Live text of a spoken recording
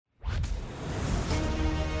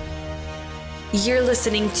You're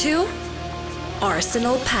listening to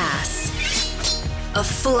Arsenal Pass, a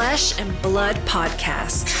flesh and blood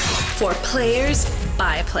podcast for players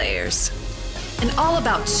by players. And all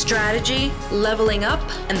about strategy, leveling up,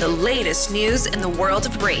 and the latest news in the world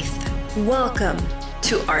of Wraith. Welcome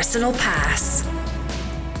to Arsenal Pass.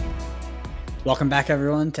 Welcome back,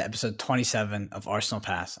 everyone, to episode 27 of Arsenal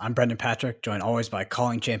Pass. I'm Brendan Patrick, joined always by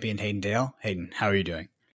calling champion Hayden Dale. Hayden, how are you doing?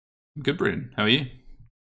 Good, Brendan. How are you?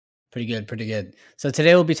 Pretty good. So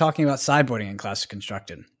today we'll be talking about sideboarding in Classic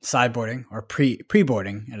Constructed. Sideboarding, or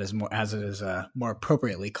pre-boarding, as it is more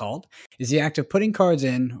appropriately called, is the act of putting cards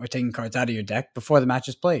in or taking cards out of your deck before the match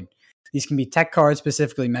is played. These can be tech cards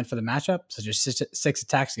specifically meant for the matchup, such as six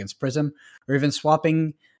attacks against Prism, or even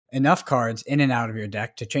swapping enough cards in and out of your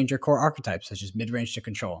deck to change your core archetypes, such as mid-range to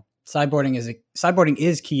control. Sideboarding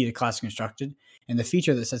is key to Classic Constructed, and the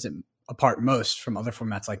feature that sets it apart most from other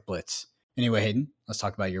formats like Blitz. Anyway, Hayden, let's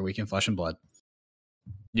talk about your week in Flesh and Blood.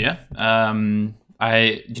 Yeah. I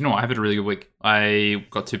had a really good week. I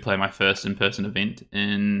got to play my first in-person event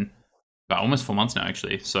in about almost 4 months now,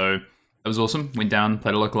 actually. So that was awesome. Went down,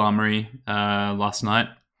 played a local armory last night.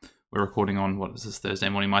 We're recording on, Thursday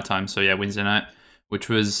morning my time. So yeah, Wednesday night, which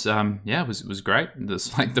was, was great.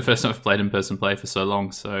 It's like the first time I've played in-person play for so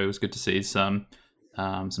long. So it was good to see some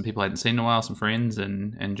people I hadn't seen in a while, some friends,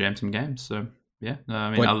 and jam some games. So yeah,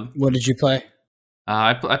 what did you play?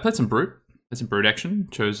 I played some Brute. There's some Brute action.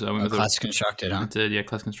 Went with Classic Constructed, huh?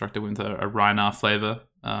 Classic Constructed went with a Rhinar flavor.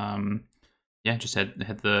 Just had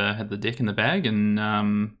the deck in the bag and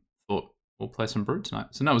thought we'll play some Brute tonight.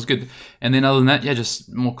 So no, it was good. And then other than that,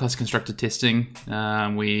 just more Classic Constructed testing.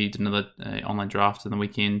 We did another online draft on the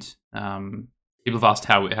weekend. People have asked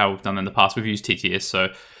how we've done that in the past. We've used TTS, so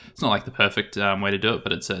it's not like the perfect way to do it,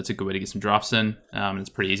 but it's a good way to get some drafts in. And it's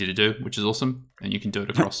pretty easy to do, which is awesome. And you can do it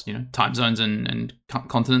across time zones and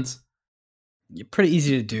continents. Pretty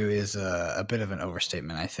easy to do is a bit of an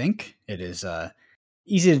overstatement, I think. It is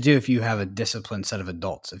easy to do if you have a disciplined set of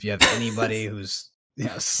adults. If you have anybody who's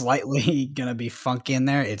slightly gonna be funky in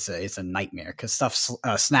there, it's a nightmare because stuff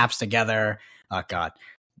snaps together. Oh God.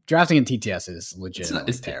 Drafting in TTS is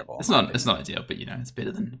legitimately terrible. It's not ideal, but it's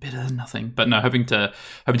better than nothing. But no, hoping to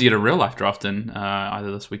get a real life draft in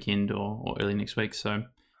either this weekend or early next week. So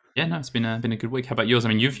yeah, no, it's been a good week. How about yours? I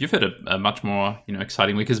mean, you've had a much more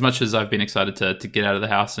exciting week. As much as I've been excited to get out of the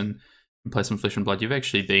house and play some Flesh and Blood, you've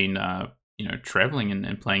actually been traveling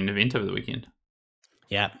and playing an event over the weekend.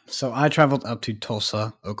 Yeah, so I traveled up to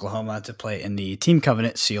Tulsa, Oklahoma, to play in the Team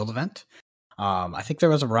Covenant Sealed event. I think there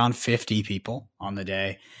was around 50 people on the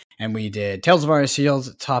day, and we did Tales of Aria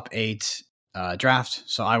Sealed top 8 draft.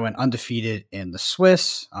 So I went undefeated in the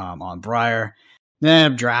Swiss on Briar. Then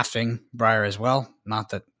I'm drafting Briar as well. Not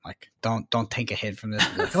that don't take a hit from this.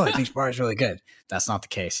 Like, I think Briar's really good. That's not the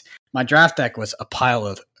case. My draft deck was a pile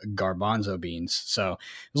of garbanzo beans, so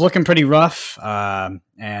it was looking pretty rough. And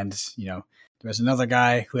there was another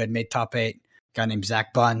guy who had made top 8, a guy named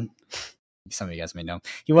Zach Bunn. Some of you guys may know.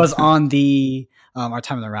 He was on the our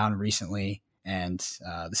time in the round recently, and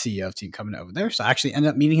the CEO of Team Covenant over there. So I actually ended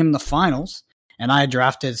up meeting him in the finals, and I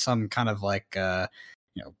drafted some kind of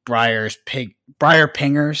Briar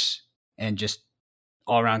pingers and just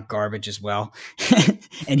all around garbage as well.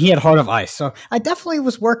 And he had Heart of Ice, so I definitely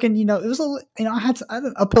was working. It was I had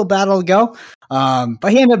an uphill battle to go,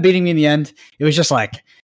 but he ended up beating me in the end. It was just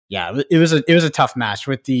it was a tough match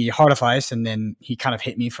with the Heart of Ice, and then he kind of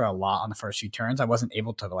hit me for a lot on the first few turns. I wasn't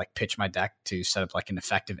able to pitch my deck to set up an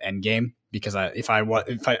effective end game because if I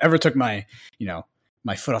ever took my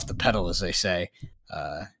my foot off the pedal, as they say,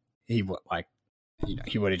 he would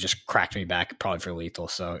have just cracked me back probably for lethal.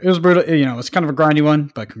 So it was brutal. It was kind of a grindy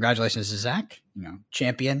one, but congratulations to Zach,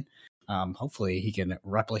 champion. Hopefully he can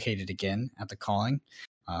replicate it again at the calling,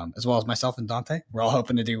 as well as myself and Dante. We're all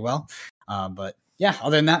hoping to do well, but. Yeah,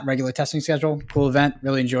 other than that, regular testing schedule, cool event,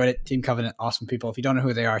 really enjoyed it. Team Covenant, awesome people. If you don't know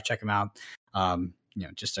who they are, check them out.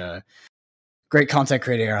 Just a great content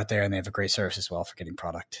creator out there, and they have a great service as well for getting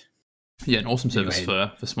product. Yeah, an awesome service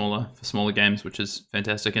for smaller games, which is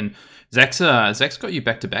fantastic. And Zach's got you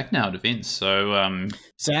back to back now at events. So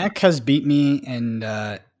Zach has beat me in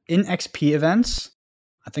XP events.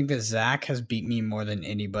 I think that Zach has beat me more than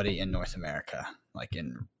anybody in North America,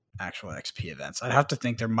 in actual XP events. I'd have to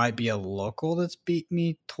think there might be a local that's beat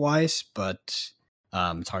me twice, but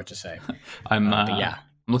it's hard to say. I'm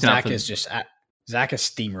looking Zach is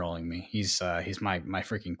steamrolling me. He's my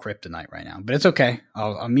freaking kryptonite right now. But it's okay.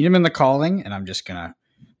 I'll meet him in the calling, and I'm just gonna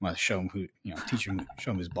show him who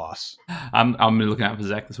show him his boss. I'm looking out for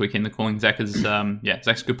Zach this weekend. The calling. Zach is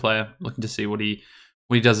Zach's a good player. Looking to see what he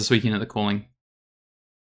does this weekend at the calling.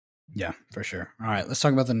 Yeah, for sure. All right, let's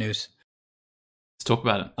talk about the news. Let's talk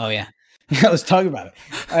about it. Oh, yeah. Let's talk about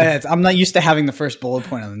it. I'm not used to having the first bullet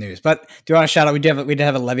point on the news, but do you want to shout out? We did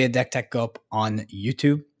have a Levia deck tech go up on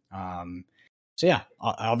YouTube. So yeah,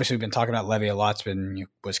 obviously we've been talking about Levia a lot.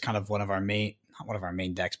 Was kind of not one of our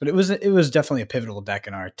main decks, but it was definitely a pivotal deck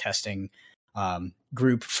in our testing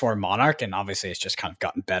group for Monarch, and obviously it's just kind of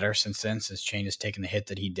gotten better since then, since Chane has taken the hit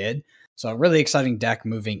that he did. So a really exciting deck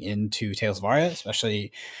moving into Tales of Aria,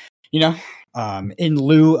 especially, in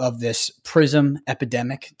lieu of this Prism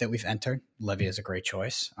epidemic that we've entered. Levia is a great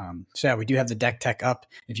choice. So yeah, we do have the deck tech up.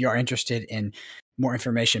 If you are interested in more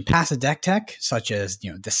information past the deck tech, such as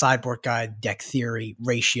the sideboard guide, deck theory,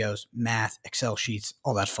 ratios, math, Excel sheets,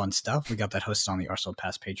 all that fun stuff, we got that hosted on the Arsenal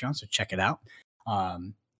Pass Patreon, so check it out.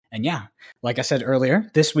 And yeah, like I said earlier,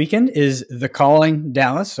 this weekend is the Calling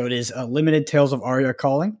Dallas, so it is a limited Tales of Aria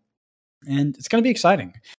Calling, and it's going to be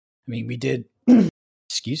exciting. I mean, we did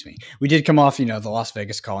come off, the Las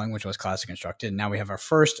Vegas Calling, which was Classic Constructed, and now we have our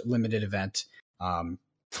first limited event.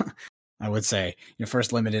 I would say,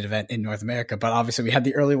 first limited event in North America, but obviously we had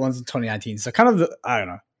the early ones in 2019. So kind of I don't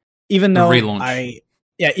know. Even though I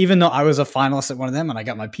was a finalist at one of them and I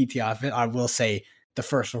got my PT off it, I will say the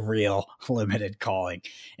first real limited calling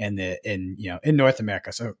in North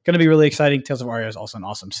America. So going to be really exciting. Tales of Aria is also an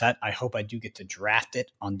awesome set. I hope I do get to draft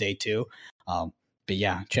it on day 2. But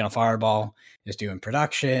yeah, Channel Fireball is doing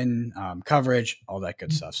production, coverage, all that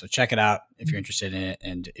good stuff. So check it out if you're interested in it.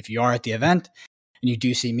 And if you are at the event and you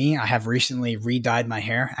do see me, I have recently re-dyed my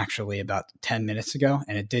hair, actually about 10 minutes ago,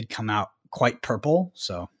 and it did come out quite purple.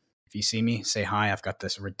 So if you see me, say hi. I've got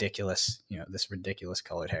this ridiculous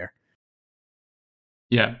colored hair.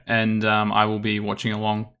 Yeah, and I will be watching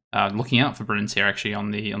along, looking out for Brennan's hair actually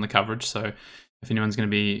on the coverage. So if anyone's going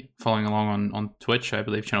to be following along on Twitch, I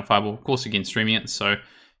believe Channel 5 will, of course, again streaming it. So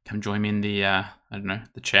come join me in the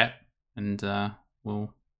the chat, and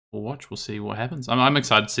we'll watch. We'll see what happens. I'm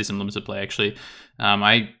excited to see some limited play. Actually,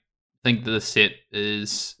 I think that the set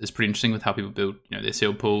is pretty interesting with how people build their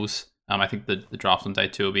sealed pools. I think the draft on day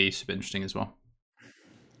 2 will be super interesting as well.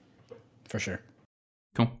 For sure.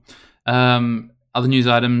 Cool. Other news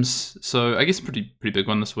items. So I guess a pretty big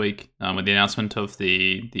one this week with the announcement of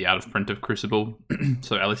the out of print of Crucible.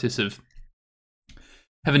 So LSS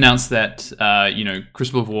have announced that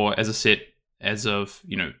Crucible of War as a set, as of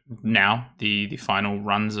now, the final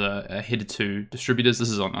runs are headed to distributors. This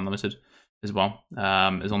is on Unlimited as well.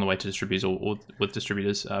 Is on the way to distributors or with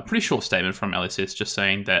distributors. Pretty short statement from LSS just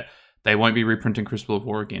saying that they won't be reprinting Crucible of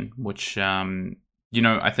War again. Which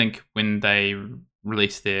I think when they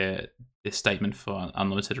released their statement for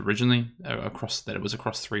Unlimited originally it was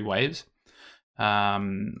across 3 waves. I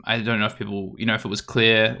don't know if people if it was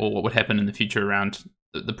clear or what would happen in the future around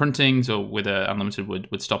the printings, or whether Unlimited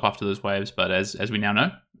would stop after those waves. But as we now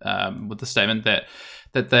know, with the statement that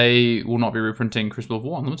they will not be reprinting Crucible of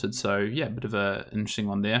War Unlimited. So yeah, a bit of an interesting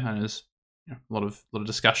one there, and there's a lot of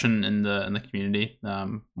discussion in the community,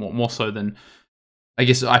 more so than I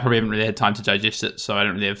guess I probably haven't really had time to digest it, so I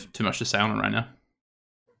don't really have too much to say on it right now.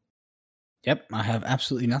 Yep, I have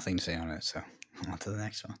absolutely nothing to say on it, so on to the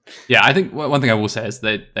next one. Yeah, I think one thing I will say is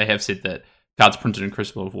they have said that cards printed in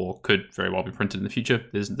Crucible of War could very well be printed in the future.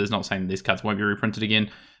 There's not saying these cards won't be reprinted again,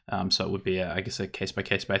 so it would be, I guess, a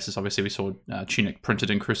case-by-case basis. Obviously, we saw Tunic printed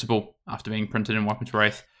in Crucible after being printed in Weapons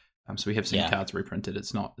Wraith, so we have seen cards reprinted.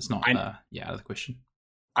 It's not out of the question.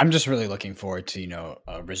 I'm just really looking forward to,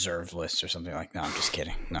 a reserve list or something like that. No, I'm just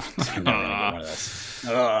kidding. No, I'm never going to get one of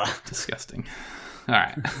those. Disgusting. All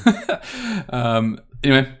right.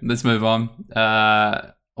 Anyway, let's move on.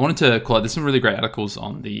 I wanted to call out, there's some really great articles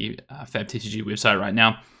on the FabTCG website right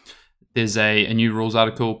now. There's a new rules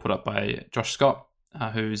article put up by Josh Scott,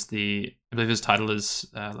 who's I believe his title is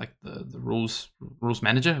like the rules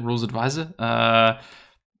manager, rules advisor.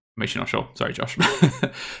 I'm actually not sure. Sorry, Josh.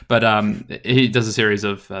 But he does a series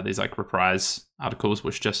of these like reprise articles,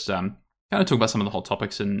 which just kind of talk about some of the hot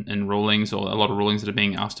topics in rulings, or a lot of rulings that are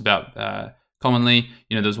being asked about commonly.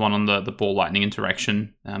 There's one on the ball lightning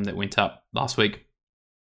interaction that went up last week.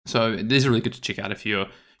 So these are really good to check out if you're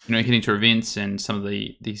heading to events, and some of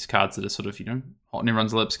these cards that are sort of hot on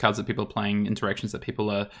everyone's lips, cards that people are playing, interactions that people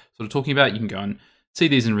are sort of talking about. You can go and see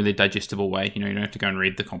these in a really digestible way. You don't have to go and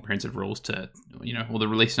read the comprehensive rules to or the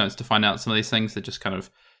release notes to find out some of these things. They're just kind of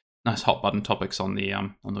nice hot button topics on the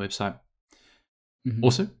website. Mm-hmm.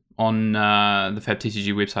 Also, on the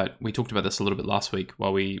FabTCG website, we talked about this a little bit last week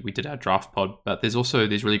while we did our draft pod, but there's also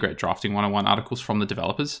these really great drafting 101 articles from the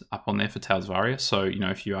developers up on there for Tales of Aria. So,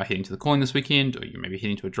 if you are heading to the calling this weekend, or you're maybe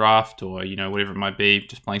heading to a draft, or, whatever it might be,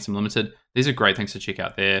 just playing some limited, these are great things to check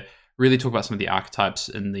out there. Really talk about some of the archetypes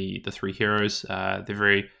in the 3 heroes. They're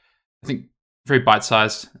very, I think, very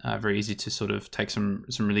bite-sized, very easy to sort of take some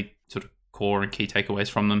really sort of core and key takeaways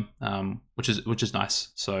from them, which is nice.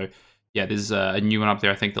 So yeah, there's a new one up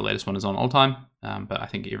there. I think the latest one is on Old Time, but I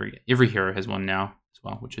think every hero has one now as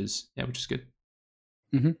well, which is good.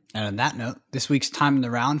 Mm-hmm. And on that note, this week's Time in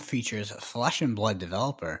the Round features Flesh and Blood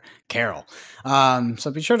developer Carol.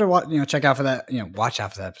 So be sure to check out for that. Watch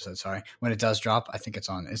out for that episode. Sorry, when it does drop. I think it's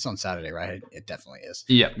on Saturday, right? It definitely is.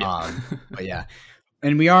 Yeah. But yeah,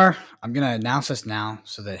 and I'm gonna announce this now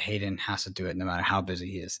so that Hayden has to do it, no matter how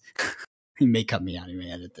busy he is. He may cut me out. He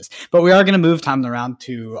may edit this, but we are going to move Time in the Round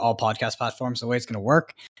to all podcast platforms. The way it's going to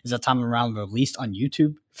work is that Time in the Round will be released on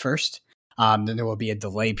YouTube first. Then there will be a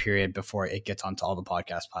delay period before it gets onto all the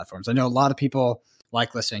podcast platforms. I know a lot of people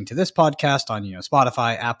like listening to this podcast on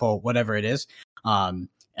Spotify, Apple, whatever it is, and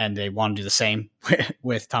they want to do the same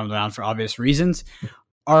with Time in the Round for obvious reasons.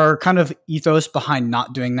 Our kind of ethos behind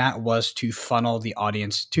not doing that was to funnel the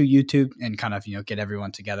audience to YouTube and kind of get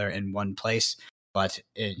everyone together in one place. But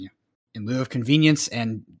in lieu of convenience,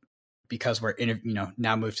 and because we're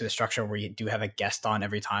now moved to the structure where you do have a guest on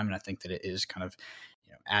every time, and I think that it is kind of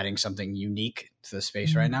adding something unique to the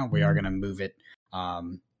space right now, we are going to move it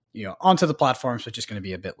onto the platforms, which is going to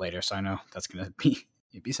be a bit later. So I know that's going to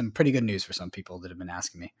be some pretty good news for some people that have been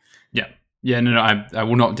asking me. No, I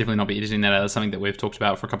will definitely not be editing that out. That's something that we've talked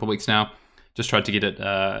about for a couple of weeks now. Just tried to get it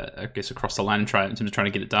I guess across the line and trying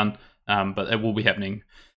to get it done, but it will be happening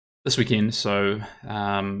this weekend. So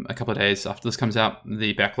a couple of days after this comes out,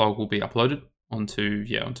 the backlog will be uploaded onto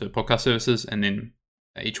podcast services, and then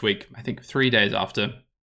each week, I think 3 days after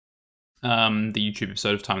the YouTube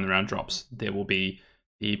episode of Time in the Round drops, there will be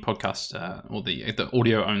the podcast or the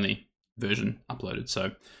audio only version uploaded.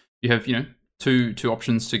 So you have two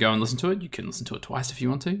options to go and listen to it. You can listen to it twice if you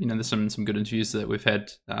want to. There's some good interviews that we've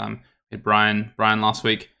had. We had Brian last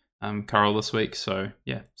week, Carl this week. So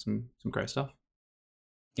yeah, some great stuff.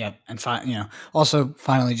 Yeah, and also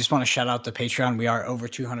finally, just want to shout out the Patreon. We are over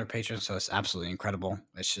 200 patrons, so it's absolutely incredible.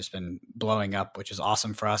 It's just been blowing up, which is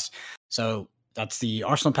awesome for us. So that's the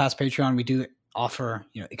Arsenal Pass Patreon. We do offer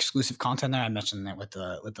exclusive content there. I mentioned that with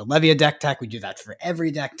the Levia deck tech. We do that for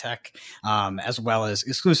every deck tech, as well as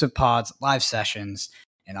exclusive pods, live sessions,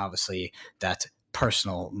 and obviously that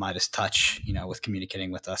personal Midas touch, with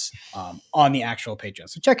communicating with us on the actual Patreon.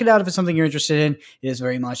 So check it out if it's something you're interested in. It is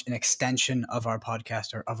very much an extension of our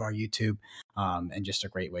podcast or of our YouTube, and just a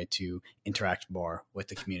great way to interact more with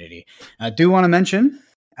the community. I do want to mention,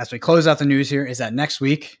 as we close out the news here, is that next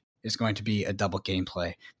week is going to be a double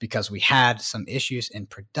gameplay because we had some issues in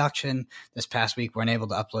production this past week. We weren't able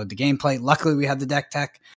to upload the gameplay. Luckily, we had the deck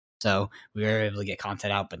tech, so we were able to get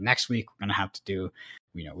content out. But next week, we're going to have to do,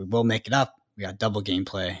 we will make it up. We got double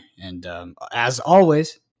gameplay. And as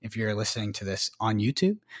always, if you're listening to this on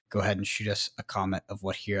YouTube, go ahead and shoot us a comment of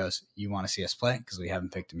what heroes you want to see us play, because we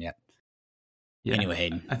haven't picked them yet. Yeah. Anyway,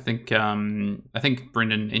 Hayden. I think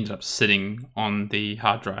Brendan ended up sitting on the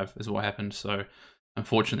hard drive is what happened. So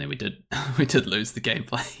unfortunately, we did lose the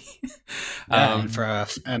gameplay. And for a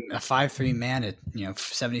 5'3" man at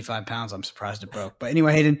 75 pounds, I'm surprised it broke. But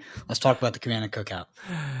anyway, Hayden, let's talk about the Command and Cookout.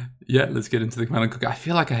 Yeah, let's get into the Command and Cookout. I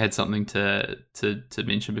feel like I had something to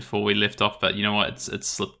mention before we left off, but you know what? It's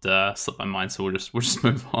slipped my mind, so we'll just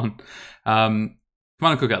move on. Command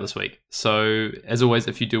and Cookout this week. So as always,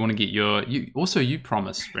 if you do want to get you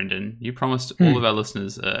promised, Brendan, you promised all of our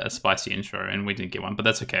listeners a spicy intro, and we didn't get one, but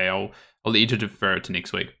that's okay. I'll let you defer it to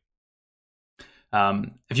next week.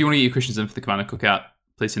 If you want to get your questions in for the Command and Cookout,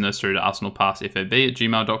 please send those through to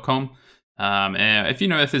arsenalpassfab@gmail.com. And if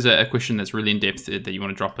if there's a question that's really in depth that you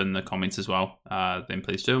want to drop in the comments as well, then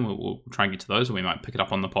please do, and we'll try and get to those, or we might pick it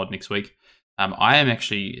up on the pod next week. I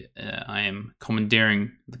am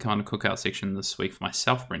commandeering the Command and Cookout section this week for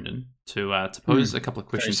myself, Brendan, to pose a couple of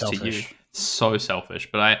questions to you. So selfish,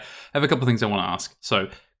 but I have a couple of things I want to ask. So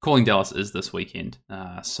Calling Dallas is this weekend,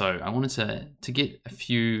 so I wanted to get a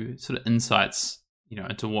few sort of insights,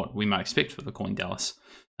 into what we might expect for the Calling Dallas.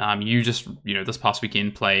 You just, this past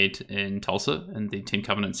weekend played in Tulsa in the Team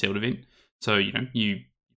Covenant sealed event. So, you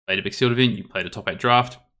played a big sealed event, you played a top 8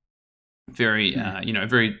 draft. Very,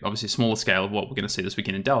 very obviously smaller scale of what we're going to see this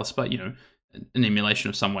weekend in Dallas, but, an emulation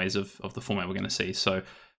of some ways of the format we're going to see. So a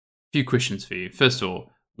few questions for you. First of all,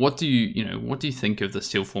 what do you think of the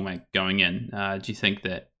sealed format going in? Do you think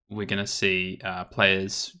that we're going to see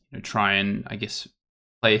players try and, I guess,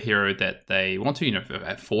 play a hero that they want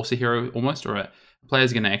to, force a hero almost, or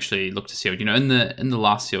players going to actually look to sealed? In the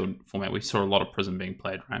last sealed format, we saw a lot of Prism being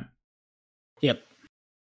played, right? Yep,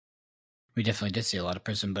 we definitely did see a lot of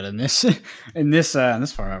Prism, but in this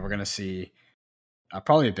format, we're going to see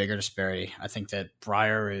probably a bigger disparity. I think that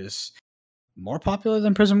Briar is more popular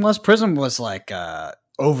than Prism was. Prism was like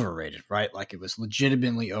overrated, right? Like it was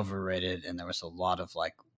legitimately overrated, and there was a lot of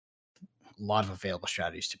available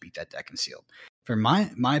strategies to beat that deck in sealed. For my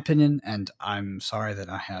opinion, and I'm sorry that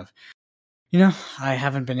I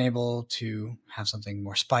haven't been able to have something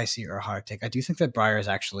more spicy or hard take. I do think that Briar is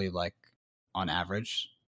actually like on average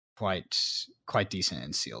quite decent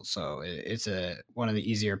in sealed. So it's one of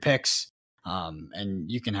the easier picks.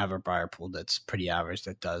 And you can have a Briar pool that's pretty average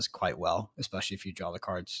that does quite well, especially if you draw the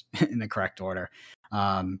cards in the correct order.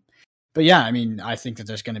 But yeah, I mean, I think that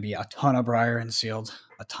there's going to be a ton of Briar in sealed,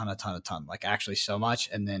 a ton, like actually so much.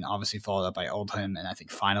 And then obviously followed up by Oldhim, and I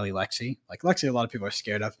think finally Lexi. Like Lexi, a lot of people are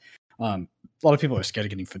scared of. A lot of people are scared of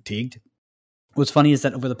getting fatigued. What's funny is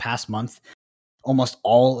that over the past month, almost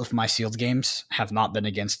all of my sealed games have not been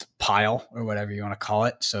against Pile or whatever you want to call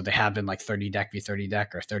it. So they have been like 30 deck v 30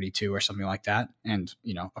 deck or 32 or something like that. And,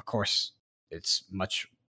 of course, it's much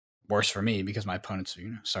worse for me because my opponents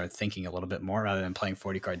started thinking a little bit more rather than playing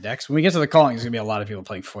 40-card decks. When we get to the calling, there's going to be a lot of people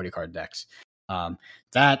playing 40-card decks.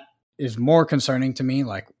 That is more concerning to me,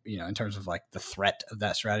 like, in terms of like the threat of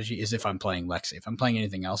that strategy is if I'm playing Lexi. If I'm playing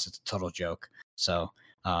anything else, it's a total joke. So,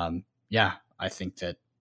 yeah, I think that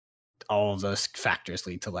all of those factors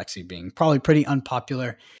lead to Lexi being probably pretty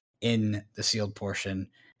unpopular in the sealed portion.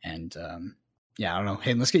 And yeah, I don't know.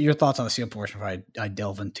 Hey, let's get your thoughts on the sealed portion before I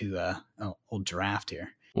delve into old draft here.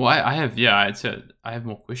 Well, I have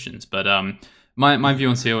more questions, but my view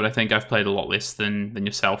on sealed, I think I've played a lot less than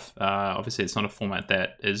yourself. Obviously, it's not a format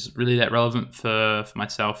that is really that relevant for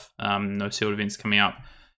myself. No sealed events coming up.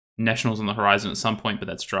 Nationals on the horizon at some point, but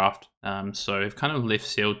that's draft. So I've kind of left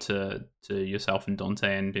sealed to yourself and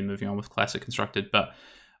Dante and been moving on with Classic Constructed. But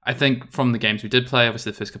I think from the games we did play,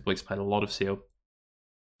 obviously the first couple of weeks played a lot of sealed.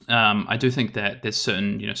 I do think that there's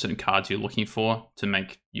certain cards you're looking for to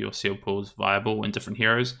make your sealed pools viable in different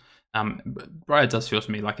heroes. Briar does feel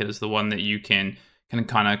to me like it is the one that you can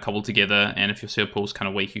kind of cobble together, and if your sealed pool's kind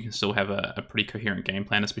of weak, you can still have a pretty coherent game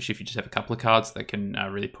plan, especially if you just have a couple of cards that can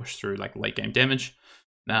really push through like late game damage.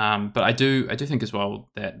 But I do think as well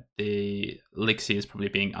that the Lexi is probably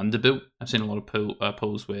being underbuilt. I've seen a lot of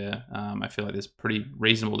pools where I feel like there's pretty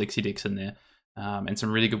reasonable Lexi decks in there, and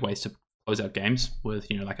some really good ways to close out games with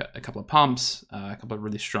like a couple of pumps, a couple of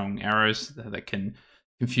really strong arrows that can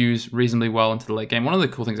confuse reasonably well into the late game. One of the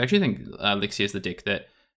cool things, I actually think Lexi is the deck that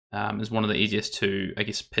is one of the easiest to, I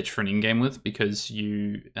guess, pitch for an in-game with, because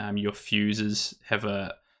your fuses have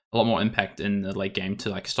a lot more impact in the late game to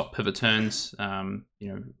like stop pivot turns,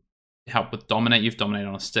 help with dominate. You've dominated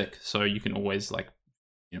on a stick, so you can always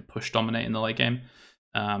push dominate in the late game.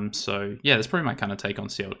 So yeah, that's probably my kind of take on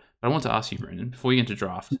sealed. But I want to ask you, Brendan, before you get into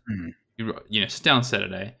draft, you sit down on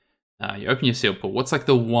Saturday, you open your sealed pool. What's like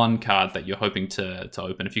the one card that you're hoping to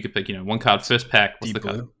open? If you could pick, one card first pack, what's Deep the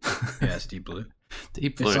blue. card? Yeah, it's Deep Blue.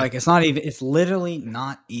 Deep Blue. It's literally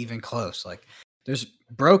not even close. Like there's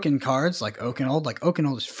broken cards like Oakenold. Like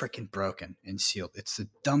Oakenold is freaking broken in sealed. It's the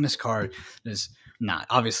dumbest card. It's not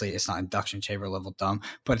induction chamber level dumb,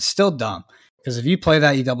 but it's still dumb. Because if you play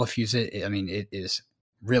that, you double fuse it. It is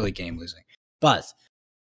really game losing. But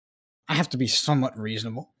I have to be somewhat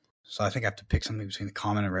reasonable. So I think I have to pick something between the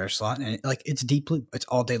common and rare slot. And it's Deep Blue. It's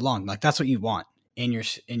all day long. Like that's what you want in your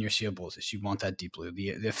sealed pools, is you want that Deep Blue.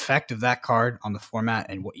 The effect of that card on the format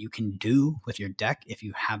and what you can do with your deck if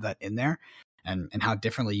you have that in there, and how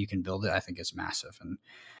differently you can build it, I think is massive. And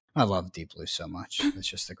I love Deep Blue so much. It's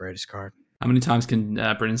just the greatest card. How many times can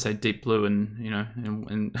Brendan say Deep Blue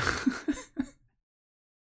and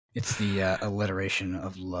It's the alliteration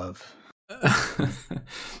of love.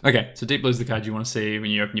 Okay, so Deep Blue is the card you want to see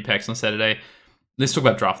when you open your packs on Saturday. Let's talk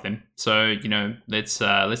about draft then. So, let's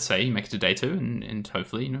say you make it to day 2 and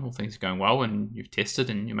hopefully, all things are going well and you've tested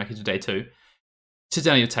and you make it to day 2. Sit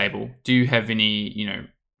down at your table. Do you have any,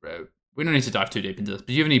 we don't need to dive too deep into this, but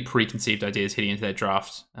do you have any preconceived ideas heading into that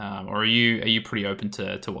draft? Or are you pretty open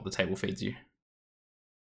to what the table feeds you?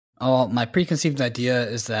 Oh, my preconceived idea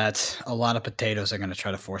is that a lot of potatoes are going to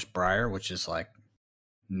try to force Briar, which is like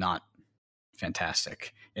not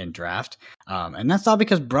fantastic in draft. And that's not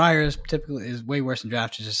because Briar is way worse in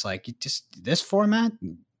draft. It's just like this format,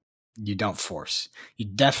 you don't force. You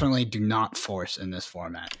definitely do not force in this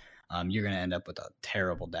format. You're going to end up with a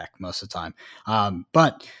terrible deck most of the time.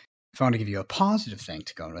 But if I want to give you a positive thing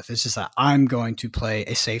to go in with, it's just that I'm going to play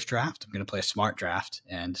a safe draft. I'm going to play a smart draft.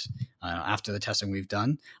 And after the testing we've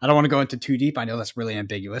done, I don't want to go into too deep. I know that's really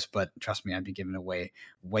ambiguous, but trust me, I'd be giving away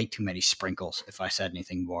way too many sprinkles if I said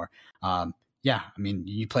anything more. Yeah, I mean,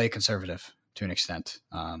 you play conservative to an extent.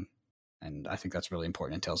 And I think that's really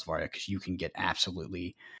important in Tales of Aria, because you can get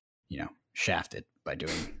absolutely, shafted by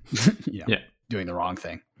doing, Yeah. doing the wrong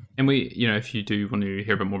thing. And we, if you do want to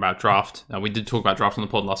hear a bit more about draft, we did talk about draft on the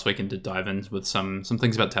pod last week and did dive in with some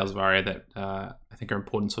things about Tales of Aria that I think are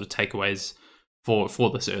important sort of takeaways for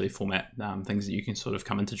this early format, things that you can sort of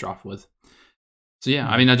come into draft with. So yeah,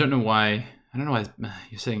 I mean, I don't know why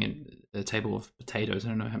you're sitting at a table of potatoes. I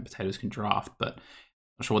don't know how potatoes can draft, but I'm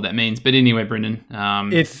not sure what that means. But anyway, Brendan.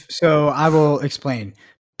 I will explain.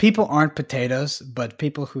 People aren't potatoes, but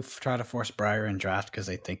people who try to force Briar in draft because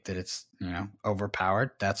they think that it's overpowered,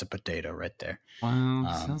 that's a potato right there.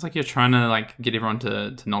 Well, sounds like you're trying to get everyone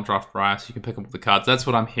to not draft Briar so you can pick up the cards. That's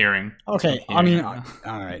what I'm hearing. Okay, I mean, all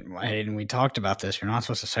right, Hayden, we talked about this. You're not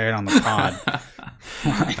supposed to say it on the pod.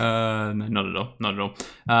 No, not at all.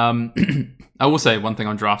 I will say one thing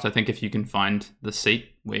on draft. I think if you can find the seat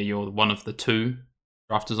where you're one of the two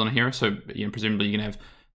drafters on a hero, so presumably you can have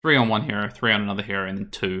 3 on one hero, 3 on another hero, and then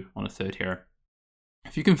 2 on a third hero.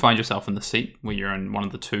 If you can find yourself in the seat where you're in one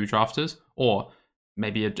of the 2 drafters, or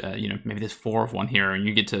maybe maybe there's 4 of one hero and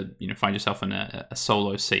you get to find yourself in a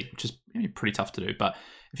solo seat, which is pretty tough to do. But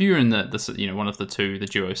if you're in the one of the 2, the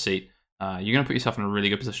duo seat, you're going to put yourself in a really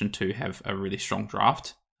good position to have a really strong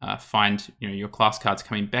draft. Find your class cards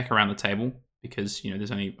coming back around the table because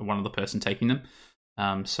there's only one other person taking them.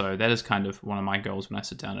 So that is kind of one of my goals when I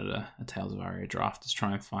sit down at a Tales of Aria draft, is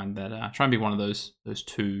try and find that, try and be one of those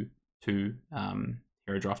two hero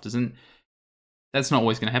drafters. And that's not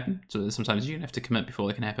always going to happen. So sometimes you're going to have to commit before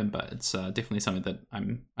that can happen, but it's definitely something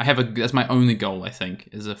that that's my only goal, I think,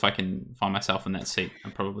 is if I can find myself in that seat,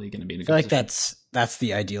 I'm probably going to be in a good position. I feel like that's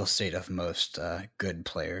the ideal state of most good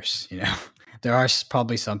players, There are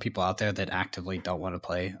probably some people out there that actively don't want to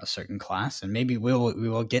play a certain class, and maybe we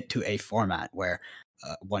will get to a format where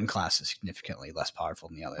one class is significantly less powerful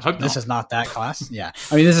than the other. This is not that class. Yeah.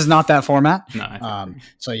 I mean, this is not that format. No,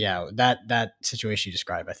 so yeah, that situation you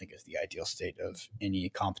described, I think, is the ideal state of any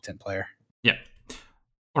competent player. Yeah.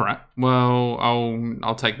 All right. Well,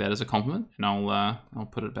 I'll take that as a compliment, and I'll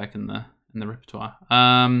put it back in the repertoire.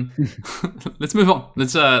 Let's move on.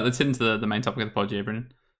 Let's head into the main topic of the pod here,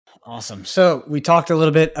 Brendan. Awesome. So we talked a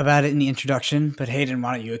little bit about it in the introduction, but Hayden,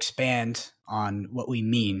 why don't you expand on what we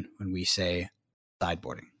mean when we say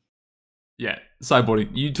sideboarding? Yeah,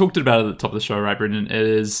 sideboarding. You talked about it at the top of the show, right, Brendan? It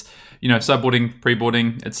is, sideboarding,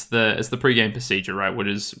 pre-boarding. It's the pre-game procedure, right? Which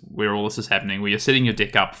is where all this is happening, where you're setting your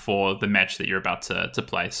deck up for the match that you're about to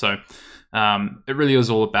play. So it really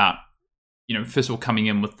is all about, first of all, coming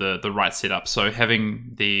in with the right setup. So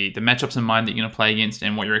having the matchups in mind that you're going to play against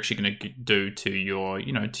and what you're actually going to do to your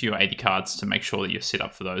 80 cards to make sure that you're set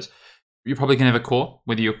up for those. You're probably going to have a core,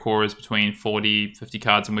 whether your core is between 40, 50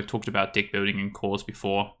 cards, and we've talked about deck building and cores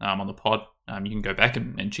before on the pod. You can go back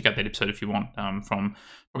and check out that episode if you want from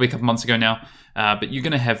probably a couple months ago now. But you're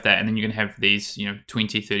going to have that, and then you're going to have these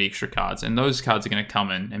 20, 30 extra cards. And those cards are going to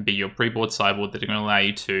come in and be your pre-board sideboard that are going to allow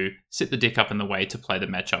you to set the deck up in the way to play the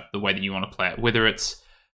matchup the way that you want to play it. Whether it's,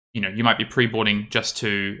 you might be pre-boarding just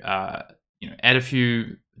to, add a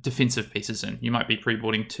few defensive pieces in. You might be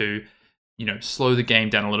pre-boarding to slow the game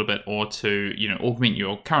down a little bit, or to, augment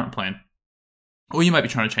your current plan. Or you might be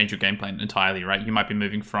trying to change your game plan entirely, right? You might be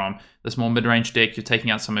moving from this more mid-range deck, you're taking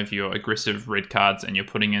out some of your aggressive red cards, and you're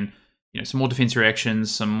putting in, some more defense reactions,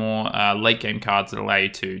 some more late-game cards that allow you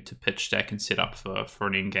to pitch deck and set up for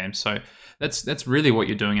an end game. So that's really what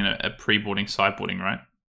you're doing in a pre-boarding, sideboarding, right?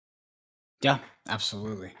 Yeah,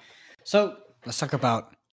 absolutely. So let's talk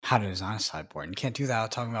about how to design a sideboard. And you can't do that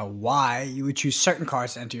without talking about why you would choose certain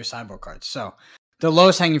cards to enter your sideboard cards. So the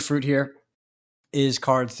lowest hanging fruit here is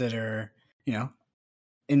cards that are,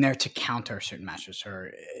 in there to counter certain matchups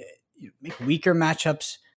or make weaker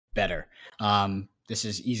matchups better. This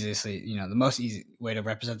is easily, the most easy way to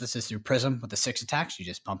represent this is through Prism with the 6 attacks. You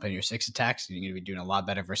just pump in your 6 attacks, and you're going to be doing a lot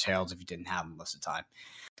better versus Heralds if you didn't have them most of the time.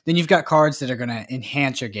 Then you've got cards that are going to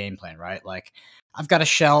enhance your game plan, right? Like I've got a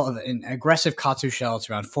shell of an aggressive Katsu shell. It's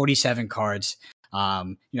around 47 cards.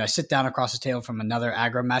 I sit down across the table from another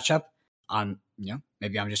aggro matchup.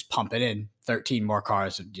 Maybe I'm just pumping in 13 more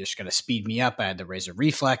cards that are just going to speed me up. I had the Razor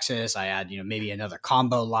Reflexes. I add, maybe another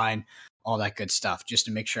combo line, all that good stuff, just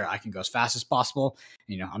to make sure I can go as fast as possible.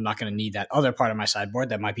 I'm not going to need that other part of my sideboard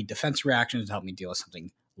that might be defense reactions to help me deal with something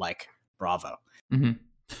like Bravo. Mm-hmm.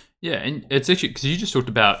 Yeah, and it's actually because you just talked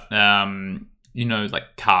about,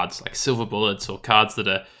 like cards like Silver Bullets or cards that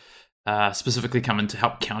are specifically coming to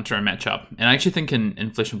help counter a matchup. And I actually think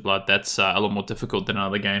in Flesh and Blood, that's a lot more difficult than in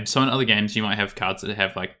other games. So in other games, you might have cards that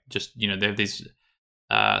have like just, they have these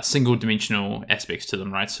single dimensional aspects to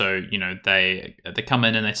them, right? So, they come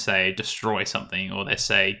in and they say destroy something, or they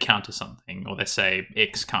say counter something, or they say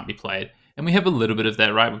X can't be played. And we have a little bit of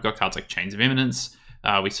that, right? We've got cards like Chains of Eminence.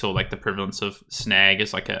 We saw like the prevalence of Snag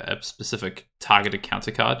as like a specific targeted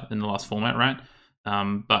counter card in the last format, right?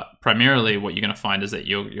 But primarily what you're going to find is that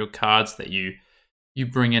your cards that you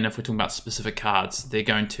bring in, if we're talking about specific cards, they're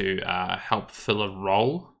going to help fill a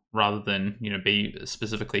role rather than be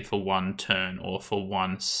specifically for one turn or for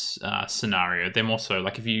one scenario. They're more so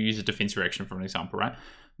like if you use a defense reaction for an example, right?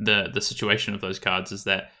 The situation of those cards is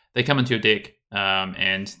that they come into your deck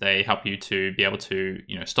and they help you to be able to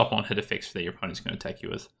stop on hit effects that your opponent's going to attack you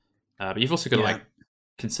with. But you've also got to like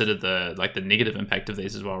consider the negative impact of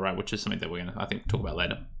these as well, right? Which is something that we're going to, I think, talk about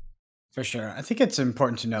later. For sure. I think it's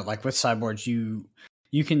important to note, like with sideboards, you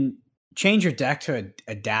can change your deck to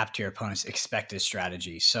adapt to your opponent's expected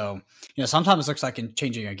strategy. So, sometimes it looks like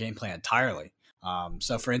changing a game plan entirely.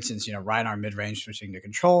 So for instance, Rhinar mid-range switching to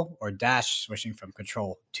control, or Dash switching from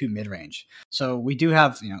control to mid-range. So we do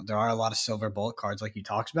have, there are a lot of silver bullet cards like you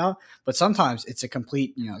talked about, but sometimes it's a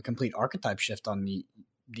complete archetype shift on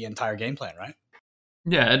the entire game plan, right?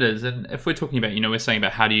 Yeah, it is. And if we're talking about, we're saying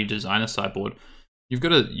about how do you design a sideboard, you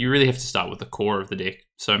really have to start with the core of the deck.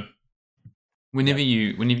 So whenever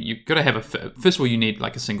you've got to have first of all, you need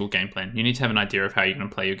like a single game plan. You need to have an idea of how you're going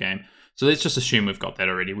to play your game. So let's just assume we've got that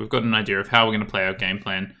already. We've got an idea of how we're going to play our game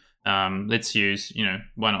plan. Let's use,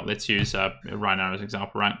 why not? Let's use Rhinar as an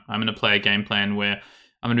example, right? I'm going to play a game plan where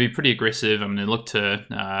I'm going to be pretty aggressive. I'm going to look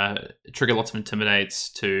to trigger lots of intimidates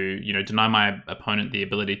to, deny my opponent the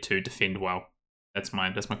ability to defend well. That's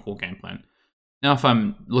my core game plan. Now, if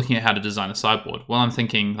I'm looking at how to design a sideboard, well, I'm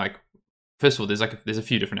thinking like, first of all, there's a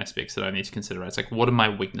few different aspects that I need to consider. Right? It's like, what are my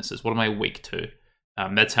weaknesses? What am I weak to?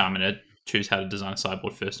 That's how I'm going to choose how to design a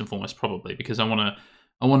sideboard first and foremost, probably because I want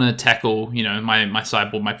to tackle my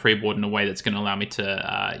sideboard, my pre-board in a way that's going to allow me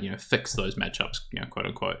to fix those matchups, quote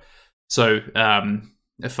unquote. So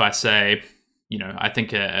if I say I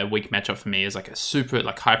think a weak matchup for me is like a super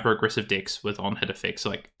like hyper aggressive decks with on hit effects,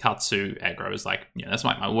 so like Katsu aggro is like that's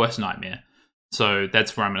my worst nightmare. So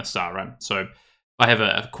that's where I'm going to start, right? So I have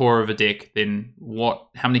a core of a deck, then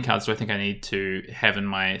how many cards do I think I need to have in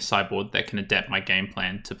my sideboard that can adapt my game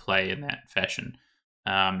plan to play in that fashion?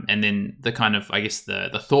 And then the kind of, I guess,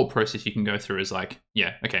 the thought process you can go through is like,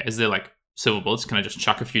 okay, is there like silver bullets? Can I just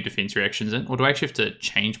chuck a few defense reactions in? Or do I actually have to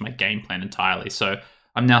change my game plan entirely? So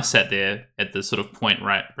I'm now sat there at the sort of point,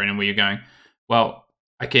 right, Brennan, where you're going, well,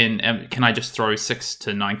 can I just throw 6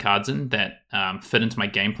 to 9 cards in that fit into my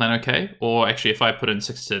game plan okay? Or actually, if I put in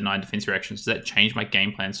 6 to 9 defense reactions, does that change my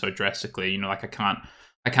game plan so drastically? Like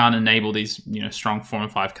I can't enable these strong 4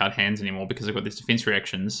 and 5 card hands anymore because I've got these defense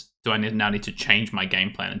reactions. Do I now need to change my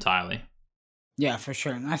game plan entirely? Yeah, for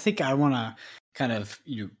sure. And I think I want to kind of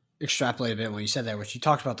extrapolate a bit when you said that, which you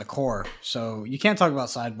talked about the core. So you can't talk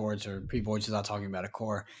about sideboards or pre-boards without talking about a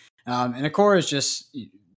core. And a core is just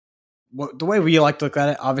the way we like to look at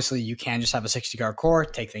it. Obviously, you can just have a 60-card core,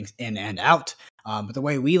 take things in and out. But the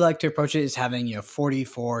way we like to approach it is having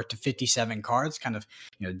 44 to 57 cards. Kind of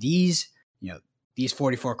these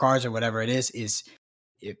 44 cards or whatever it is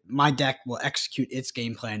my deck will execute its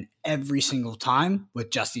game plan every single time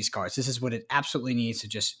with just these cards. This is what it absolutely needs to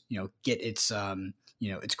just get its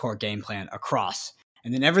its core game plan across,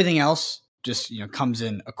 and then everything else just comes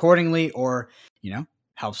in accordingly or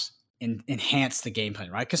helps enhance the game plan,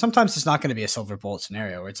 right? Because sometimes it's not going to be a silver bullet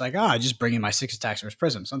scenario where it's like, I just bring in my 6 attacks versus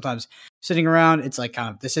Prism. Sometimes sitting around, it's like kind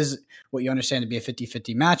of this is what you understand to be a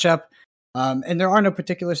 50-50 matchup. And there are no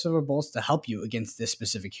particular silver bullets to help you against this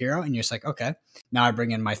specific hero. And you're just like, okay, now I bring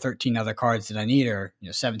in my 13 other cards that I need, or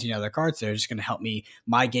 17 other cards that are just going to help me,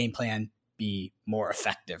 my game plan be more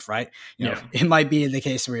effective, right? It might be in the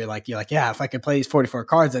case where you're like, yeah, if I could play these 44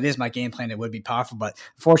 cards, that is my game plan, it would be powerful. But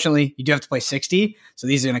unfortunately, you do have to play 60. So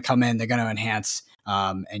these are going to come in, they're going to enhance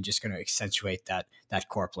and just going to accentuate that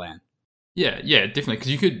core plan. Yeah, definitely.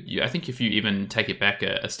 Because I think if you even take it back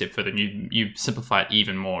a step further, you simplify it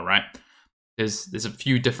even more, right? There's a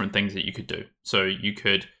few different things that you could do. So you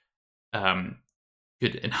could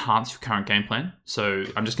enhance your current game plan. So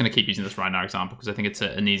I'm just going to keep using this Rhinar example because I think it's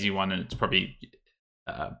an easy one and it's probably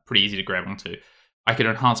pretty easy to grab onto. I could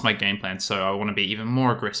enhance my game plan, so I want to be even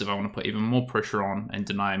more aggressive. I want to put even more pressure on and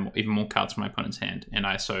deny even more cards from my opponent's hand. And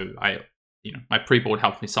my pre-board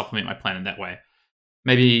helps me supplement my plan in that way.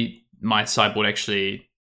 Maybe my sideboard actually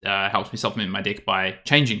helps me supplement my deck by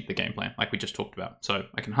changing the game plan, like we just talked about. So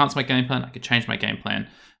I can enhance my game plan, I could change my game plan,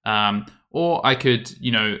 or I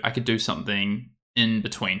could do something in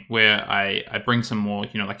between where I bring some more,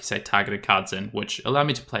 like you say, targeted cards in, which allow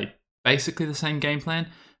me to play basically the same game plan,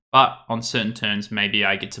 but on certain turns, maybe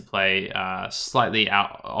I get to play slightly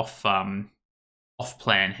off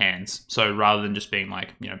plan hands. So rather than just being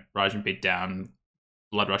like, Rajang Beatdown,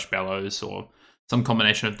 Blood Rush Bellows, or some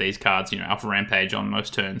combination of these cards, Alpha Rampage on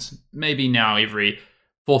most turns. Maybe now every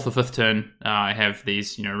 4th or 5th turn, I have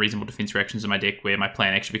these, reasonable defense reactions in my deck where my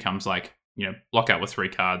plan actually becomes like, block out with 3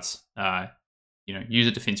 cards, use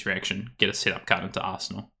a defense reaction, get a setup card into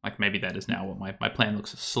Arsenal. Like maybe that is now what my plan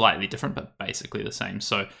looks slightly different, but basically the same.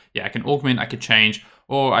 So yeah, I can augment, I could change,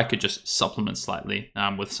 or I could just supplement slightly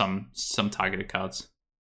with some targeted cards.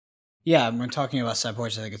 Yeah, when talking about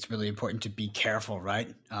sideboards, I think it's really important to be careful, right?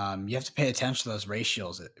 You have to pay attention to those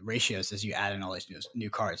ratios as you add in all these new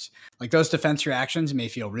cards. Like those defense reactions may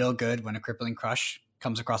feel real good when a Crippling Crush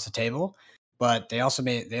comes across the table, but they also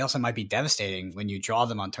might be devastating when you draw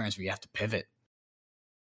them on turns where you have to pivot.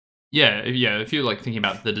 Yeah. If you're like thinking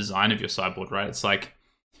about the design of your sideboard, right? It's like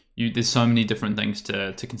there's so many different things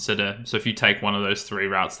to consider. So if you take one of those 3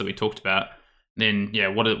 routes that we talked about, then yeah,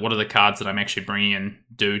 what are the cards that I'm actually bringing in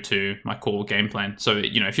do to my core game plan? So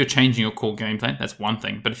if you're changing your core game plan, that's one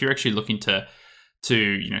thing. But if you're actually looking to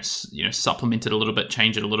supplement it a little bit,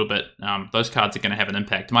 change it a little bit, those cards are going to have an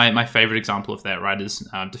impact. My favorite example of that, right, is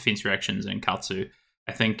defense reactions in Katsu.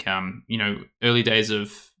 I think early days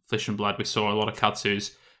of Flesh and Blood, we saw a lot of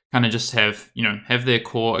Katsus kind of just have their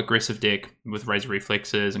core aggressive deck with Razor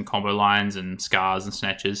Reflexes and combo lines and scars and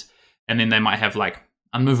snatches, and then they might have like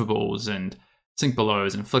unmovables and sink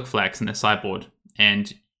belows and flick flacks in their sideboard.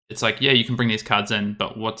 And it's like, yeah, you can bring these cards in,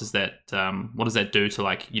 but what does that do to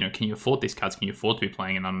like, can you afford these cards? Can you afford to be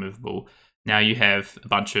playing an unmovable? Now you have a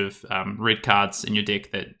bunch of red cards in your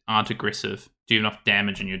deck that aren't aggressive. Do you have enough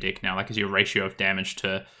damage in your deck now? Like, is your ratio of damage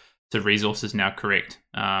to resources now correct?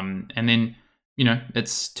 And then,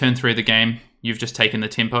 it's turn 3 of the game. You've just taken the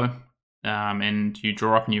tempo, and you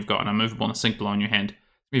draw up and you've got an unmovable and a sink below in your hand.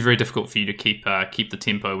 Be very difficult for you to keep the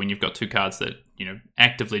tempo when you've got 2 cards that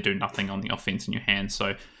actively do nothing on the offense in your hand.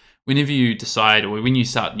 So whenever you decide, or when you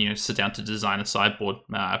start sit down to design a sideboard,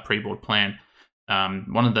 a pre-board plan,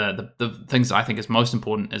 one of the things I think is most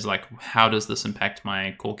important is like, how does this impact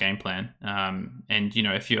my core game plan? And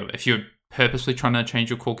if you're purposely trying to change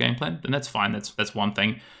your core game plan, then that's fine. That's one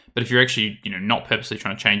thing. But if you're actually not purposely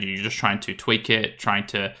trying to change it, you're just trying to tweak it, trying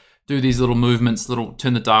to do these little movements,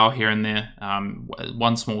 turn the dial here and there.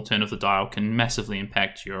 One small turn of the dial can massively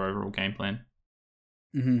impact your overall game plan.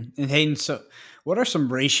 Mm-hmm. And Hayden, so what are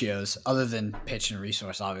some ratios other than pitch and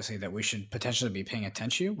resource, obviously, that we should potentially be paying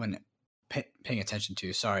attention to when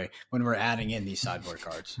we're adding in these sideboard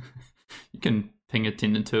cards? You can ping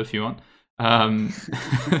attention to if you want.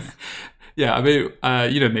 Yeah, I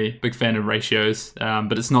mean, me, big fan of ratios,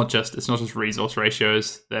 but it's not just resource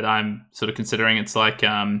ratios that I'm sort of considering. It's like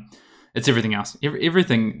it's everything else.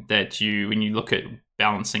 Everything that when you look at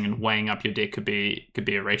balancing and weighing up your deck could be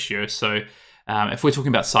a ratio. So if we're talking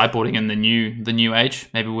about sideboarding in the new age,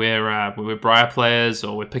 maybe we're Briar players,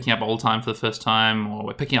 or we're picking up Old Time for the first time, or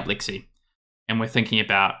we're picking up Lexi, and we're thinking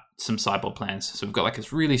about some sideboard plans. So we've got like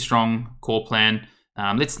this really strong core plan.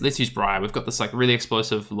 Let's use Briar. We've got this like really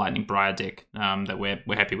explosive Lightning Briar deck that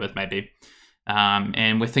we're happy with maybe,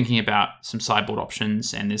 and we're thinking about some sideboard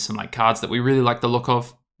options. And there's some like cards that we really like the look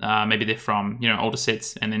of. Maybe they're from older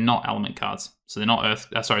sets, and they're not element cards, so they're not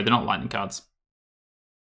they're not lightning cards.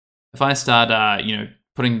 If I start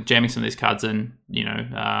jamming some of these cards in,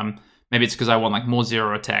 maybe it's because I want like more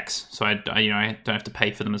 0 attacks, so I don't have to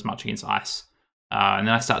pay for them as much against ice. And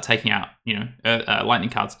then I start taking out, lightning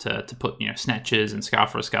cards to put, snatches and Scar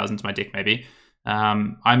for a Scars into my deck. Maybe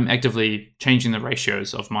I'm actively changing the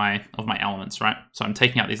ratios of my elements, right? So I'm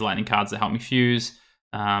taking out these lightning cards that help me fuse,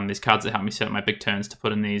 these cards that help me set up my big turns to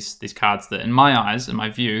put in these cards that, in my eyes, in my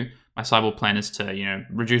view, my sideboard plan is to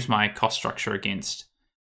reduce my cost structure against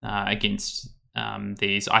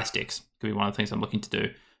these ice decks. Could be one of the things I'm looking to do.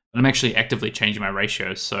 But I'm actually actively changing my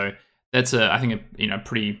ratios. So that's I think a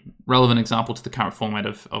pretty relevant example to the current format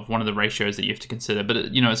of one of the ratios that you have to consider. But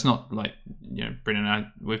it's not like Brendan and I,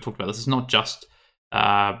 we've talked about this. It's not just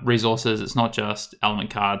resources. It's not just element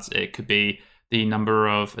cards. It could be the number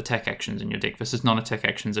of attack actions in your deck versus non-attack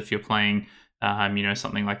actions. If you're playing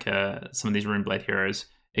something like some of these Runeblade heroes,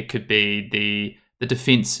 it could be the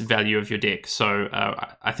defense value of your deck. So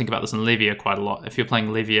I think about this in Levia quite a lot. If you're playing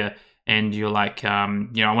Levia and you're like I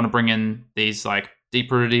want to bring in these like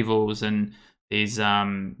Deep-Rooted Evils and these, I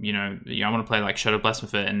want to play like Shadow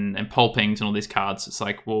Blasphemer and Pulpings and all these cards. It's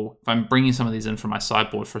like, well, if I'm bringing some of these in from my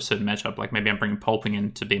sideboard for a certain matchup, like maybe I'm bringing Pulping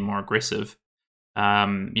in to be more aggressive.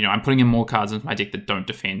 I'm putting in more cards into my deck that don't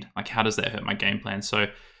defend. Like, how does that hurt my game plan? So,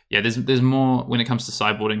 yeah, there's more when it comes to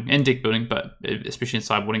sideboarding and deck building, but especially in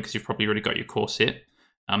sideboarding because you've probably already got your core set.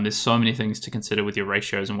 There's so many things to consider with your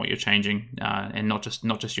ratios and what you're changing, and not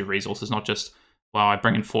just your resources, not just, well, I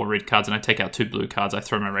bring in 4 red cards and I take out 2 blue cards. I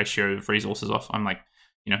throw my ratio of resources off. I'm like,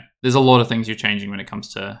 there's a lot of things you're changing when it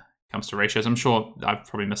comes to ratios. I'm sure I've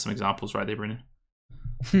probably missed some examples right there, Brendan.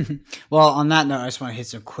 Well, on that note, I just want to hit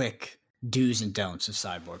some quick do's and don'ts of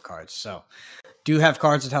sideboard cards. So, do have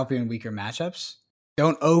cards that help you in weaker matchups.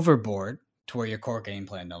 Don't overboard to where your core game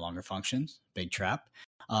plan no longer functions. Big trap.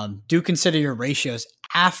 Do consider your ratios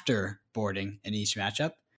after boarding in each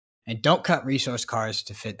matchup. And don't cut resource cards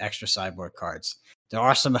to fit extra sideboard cards. There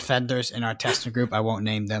are some offenders in our testing group. I won't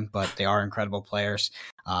name them, but they are incredible players.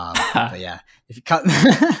 But yeah, if you cut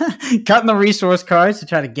cutting the resource cards to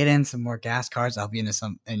try to get in some more gas cards, I'll be into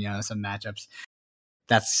some matchups.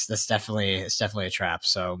 That's definitely a trap.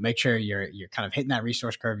 So make sure you're kind of hitting that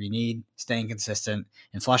resource curve you need, staying consistent.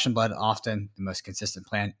 In Flesh and Blood, often the most consistent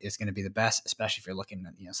plan is going to be the best, especially if you're looking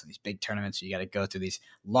at some of these big tournaments. You got to go through these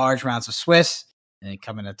large rounds of Swiss and then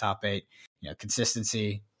come in the top 8.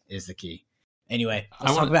 Consistency is the key. Anyway,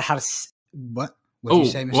 let's talk about how to. What did you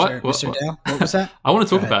say, Mr. Dale? What was that? I want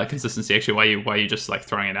to talk about consistency. Actually, why you just like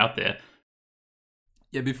throwing it out there?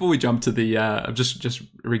 Yeah, before we jump to the, I'm just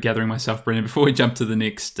regathering myself, Brendan. Before we jump to the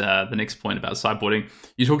next point about sideboarding,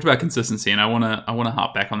 you talked about consistency, and I wanna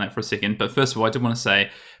harp back on that for a second. But first of all, I did want to say,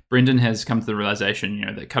 Brendan has come to the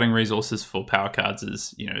realization, that cutting resources for power cards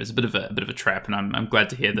is a bit of a trap, and I'm glad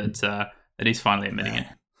to hear that he's finally admitting it.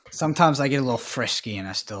 Sometimes I get a little frisky, and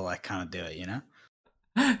I still kind of do it,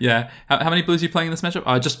 Yeah. How many blues are you playing in this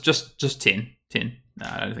matchup? Just 10. 10. No,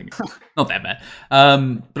 I don't think not that bad.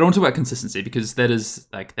 But I want to talk about consistency because that is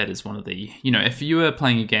one of the, if you are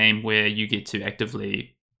playing a game where you get to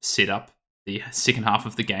actively set up the second half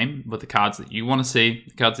of the game with the cards that you want to see,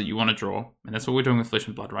 the cards that you want to draw, and that's what we're doing with Flesh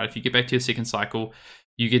and Blood, right? If you get back to your second cycle,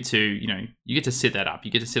 you get to set that up.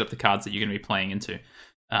 You get to set up the cards that you're going to be playing into.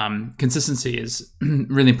 Consistency is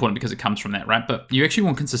really important because it comes from that, right? But you actually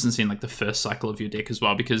want consistency in like the first cycle of your deck as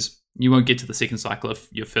well, because you won't get to the second cycle if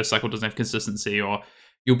your first cycle doesn't have consistency, or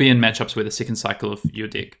you'll be in matchups where the second cycle of your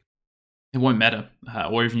deck, it won't matter,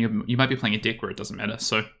 or even you might be playing a deck where it doesn't matter.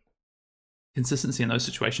 So consistency in those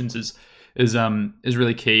situations is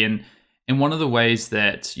really key. And one of the ways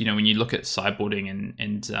that, when you look at sideboarding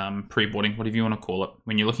and pre-boarding, whatever you want to call it,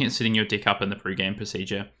 when you're looking at setting your deck up in the pre-game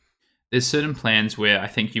procedure, there's certain plans where I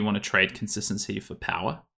think you want to trade consistency for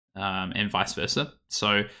power, and vice versa.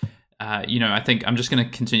 So, I think I'm just going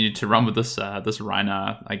to continue to run with this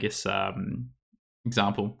Rhinar, I guess,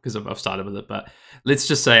 example, because I've started with it. But let's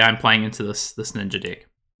just say I'm playing into this ninja deck,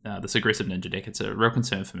 this aggressive ninja deck. It's a real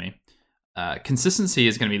concern for me. Consistency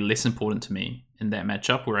is going to be less important to me in that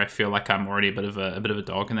matchup, where I feel like I'm already a bit of a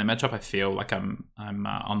dog in that matchup. I feel like I'm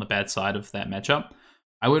on the bad side of that matchup.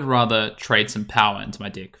 I would rather trade some power into my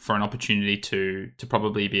deck for an opportunity to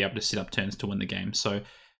probably be able to set up turns to win the game. So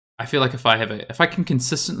I feel like if I can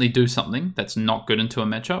consistently do something that's not good into a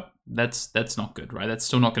matchup, that's not good, right? That's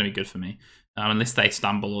still not going to be good for me, unless they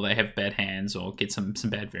stumble or they have bad hands or get some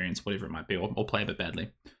bad variants, whatever it might be, or play a bit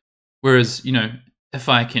badly. Whereas, if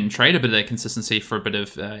I can trade a bit of that consistency for a bit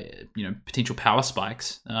of potential power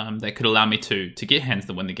spikes that could allow me to get hands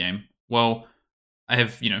that win the game, well, I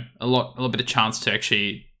have a little bit of chance to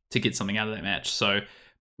actually to get something out of that match. So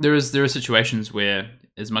there are situations where,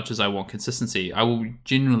 as much as I want consistency, I will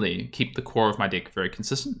generally keep the core of my deck very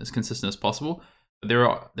consistent as possible. But there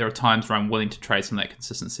are times where I'm willing to trade some of that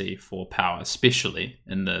consistency for power, especially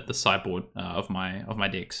in the sideboard of my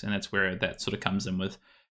decks, and that's where that sort of comes in with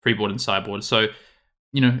pre-board and sideboard. So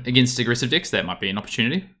against aggressive decks, that might be an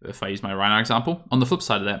opportunity if I use my Rhinar example. On the flip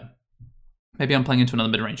side of that, maybe I'm playing into another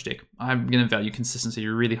mid-range deck. I'm going to value consistency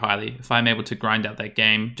really highly. If I'm able to grind out that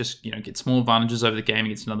game, just get small advantages over the game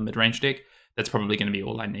against another mid-range deck, that's probably going to be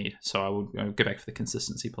all I need. So I would go back for the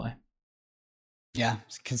consistency play. Yeah,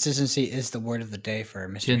 consistency is the word of the day for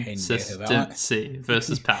Mr. Hayden. Consistency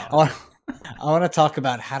versus power. I want to talk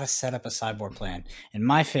about how to set up a sideboard plan. And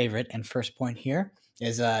my favorite and first point here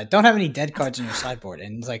is don't have any dead cards in your sideboard.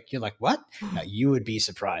 And you're like, what? No, you would be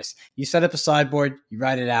surprised. You set up a sideboard, you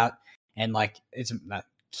write it out, and it's a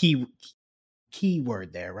key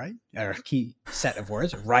word there, right? Or key set of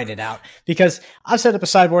words, write it out. Because I've set up a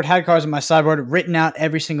sideboard, had cards in my sideboard, written out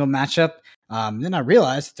every single matchup. Then I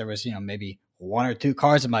realized that there was, maybe one or two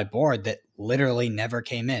cards on my board that literally never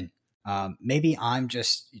came in. Maybe I'm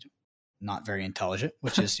just not very intelligent,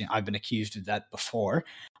 which is, I've been accused of that before.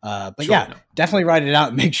 But sure, no. Definitely write it out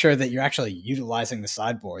and make sure that you're actually utilizing the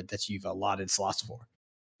sideboard that you've allotted slots for.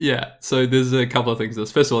 Yeah, so there's a couple of things.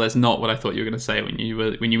 First of all, that's not what I thought you were going to say when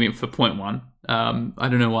you went for point one. I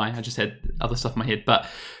don't know why. I just had other stuff in my head. But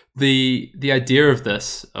the idea of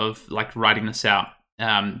this, of writing this out,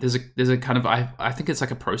 there's a kind of I think it's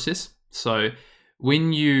like a process. So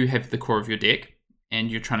when you have the core of your deck and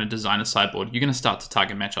you're trying to design a sideboard, you're going to start to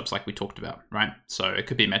target matchups like we talked about, right? So it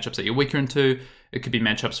could be matchups that you're weaker into. It could be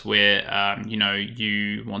matchups where,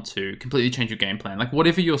 you want to completely change your game plan. Like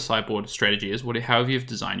whatever your sideboard strategy is, however you've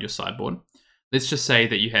designed your sideboard, let's just say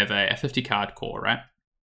that you have a 50 card core, right?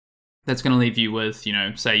 That's going to leave you with,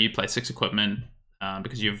 say you play 6 equipment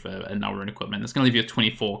because you have a null rune equipment. That's going to leave you with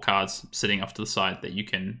 24 cards sitting off to the side that you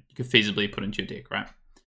can feasibly put into your deck, right?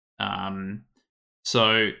 So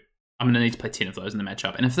I'm going to need to play 10 of those in the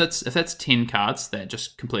matchup. And if that's 10 cards that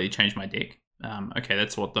just completely change my deck, okay,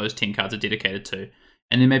 that's what those 10 cards are dedicated to.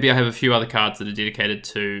 And then maybe I have a few other cards that are dedicated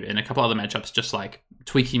to, in a couple other matchups, just like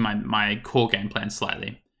tweaking my core game plan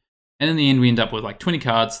slightly. And in the end, we end up with like 20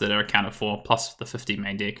 cards that are accounted for, plus the 50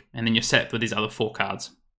 main deck. And then you're set with these other 4 cards.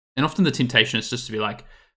 And often the temptation is just to be like,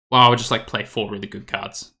 well, I would just like play 4 really good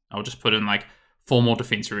cards. I'll just put in like 4 more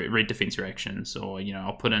red defense reactions, or,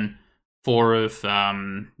 I'll put in 4 of,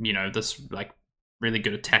 this like really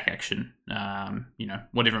good attack action,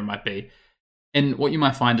 whatever it might be. And what you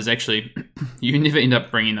might find is actually you never end up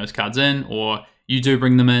bringing those cards in, or you do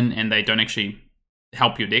bring them in and they don't actually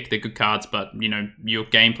help your deck. They're good cards, but your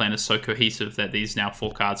game plan is so cohesive that these now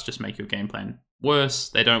 4 cards just make your game plan worse.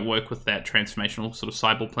 They don't work with that transformational sort of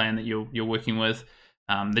sideboard plan that you're working with.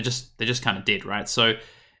 They're just kind of dead, right? So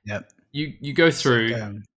yep. You go through.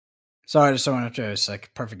 Like, sorry, I just don't want to. It's like a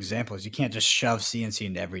perfect example is you can't just shove CNC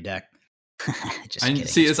into every deck. Just kidding.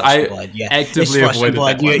 See, I actively avoided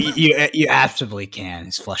that one. You absolutely can.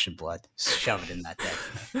 It's flesh and blood. Shove it in that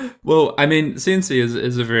deck. Well, I mean, CNC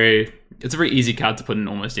is a very easy card to put in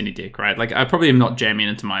almost any deck, right? Like I probably am not jamming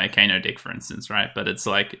into my Akano deck, for instance, right? But it's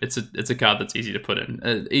like it's a card that's easy to put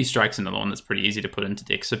in. E-Strike's another one that's pretty easy to put into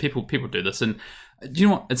decks. So people do this, and you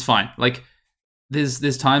know what? It's fine. Like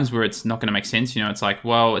there's times where it's not going to make sense. It's like,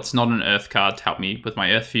 well, it's not an Earth card to help me with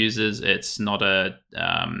my Earth fuses. It's not a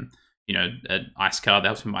an ice card that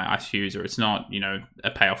helps with my ice fuse, or it's not,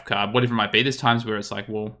 a payoff card, whatever it might be. There's times where it's like,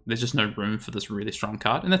 well, there's just no room for this really strong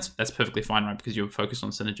card. And that's perfectly fine, right? Because you're focused on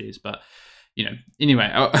synergies. But,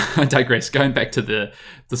 anyway, I digress. Going back to the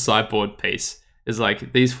sideboard piece is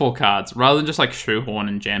like these 4 cards, rather than just like shoehorn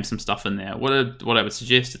and jam some stuff in there, what I would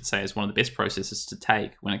suggest and say is one of the best processes to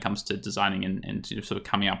take when it comes to designing and to sort of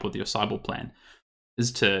coming up with your sideboard plan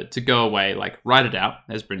is to go away, like write it out,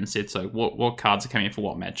 as Brendan said. So what cards are coming in for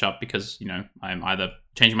what matchup, because I'm either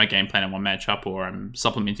changing my game plan in one matchup, or I'm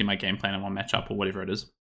supplementing my game plan in one matchup, or whatever it is.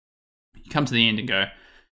 You come to the end and go,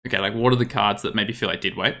 okay, like what are the cards that maybe feel like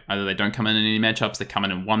dead weight? Either they don't come in any matchups, they come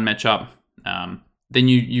in one matchup. Then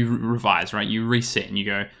you revise, right? You reset and you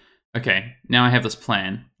go, okay, now I have this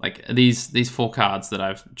plan. Like these 4 cards that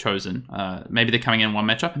I've chosen, maybe they're coming in one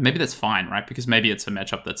matchup, and maybe that's fine, right? Because maybe it's a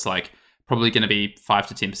matchup that's like probably going to be 5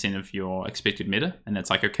 to 10% of your expected meta, and that's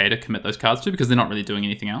like okay to commit those cards to because they're not really doing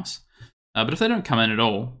anything else. But if they don't come in at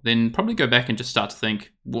all, then probably go back and just start to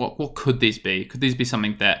think, what could these be? Could these be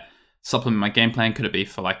something that supplement my game plan? Could it be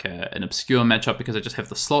for like an obscure matchup because I just have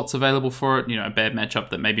the slots available for it? A bad matchup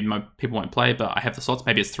that maybe people won't play, but I have the slots.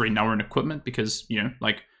 Maybe it's 3 null rune equipment because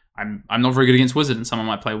like I'm not very good against Wizard, and someone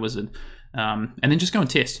might play Wizard. And then just go and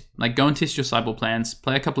test. Like go and test your sideboard plans.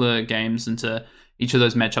 Play a couple of games into each of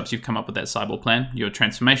those matchups you've come up with that sideboard plan. Your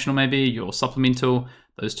transformational, maybe your supplemental,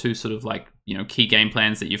 those 2 sort of like key game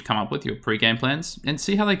plans that you've come up with, your pre-game plans, and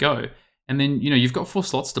see how they go. And then you've got 4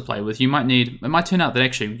 slots to play with. It might turn out that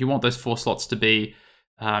actually you want those 4 slots to be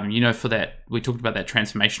for that. We talked about that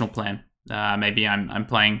transformational plan. Maybe I'm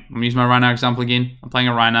using my Rhinar example again. I'm playing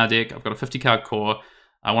a Rhinar deck. I've got a 50 card core.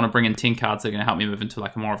 I want to bring in 10 cards that are going to help me move into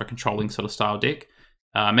like a more of a controlling sort of style deck.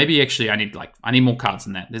 Maybe actually I need more cards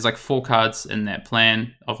than that. There's like 4 cards in that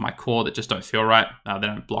plan of my core that just don't feel right. They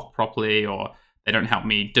don't block properly, or they don't help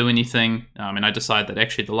me do anything. And I decide that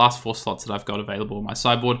actually the last 4 slots that I've got available on my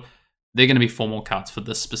sideboard, they're going to be 4 more cards for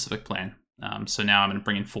this specific plan. So now I'm going to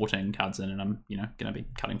bring in 14 cards in, and I'm going to be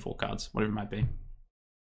cutting 4 cards, whatever it might be.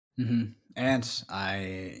 Mm-hmm. And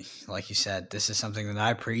I, like you said, this is something that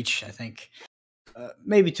I preach. I think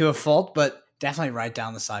maybe to a fault, but definitely write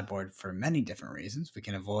down the sideboard for many different reasons. We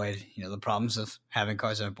can avoid, the problems of having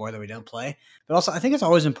cards on a board that we don't play. But also, I think it's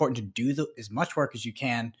always important to do as much work as you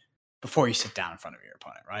can before you sit down in front of your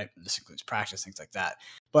opponent, right? This includes practice, things like that.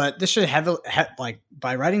 But this should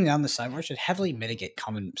by writing down the sideboard, should heavily mitigate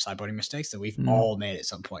common sideboarding mistakes that we've all made at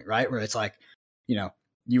some point, right? Where it's like,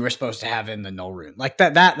 you were supposed to have in the null rune. Like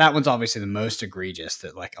that one's obviously the most egregious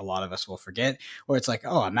that like a lot of us will forget, where it's like,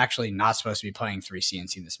 oh, I'm actually not supposed to be playing 3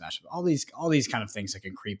 CNC in this matchup. All these kind of things that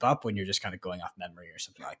can creep up when you're just kind of going off memory or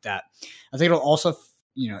something like that. I think it'll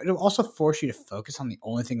also force you to focus on the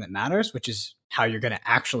only thing that matters, which is how you're going to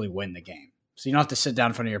actually win the game. So you don't have to sit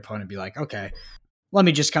down in front of your opponent and be like, okay, let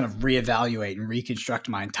me just kind of reevaluate and reconstruct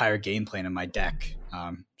my entire game plan in my deck.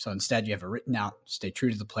 So instead, you have it written out, stay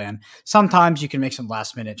true to the plan. Sometimes you can make some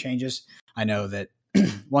last minute changes. I know that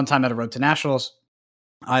one time at a Road to Nationals,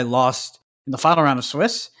 I lost in the final round of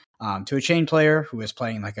Swiss to a chain player who was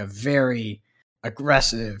playing like a very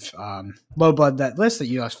aggressive low blood that list that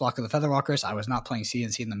utilized Flock of the Featherwalkers. I was not playing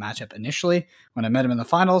CNC in the matchup initially. When I met him in the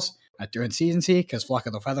finals, I threw in CNC because Flock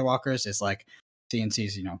of the Featherwalkers is like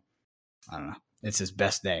CNC's, I don't know. It's his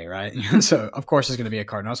best day, right? So, of course, it's going to be a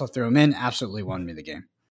card. And I also threw him in, absolutely won me the game.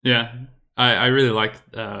 Yeah, I really like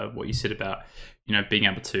what you said about, being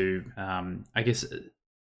able to, I guess,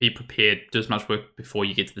 be prepared, do as much work before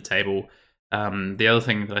you get to the table. The other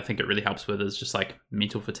thing that I think it really helps with is just like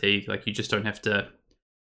mental fatigue. Like you just don't have to,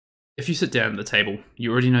 if you sit down at the table,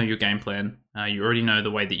 you already know your game plan. You already know the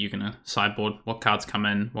way that you're going to sideboard, what cards come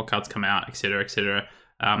in, what cards come out, etc., etc.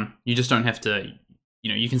 You just don't have to,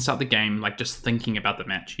 you can start the game like just thinking about the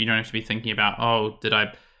match. You don't have to be thinking about, oh, did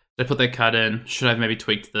I put that card in? Should I have maybe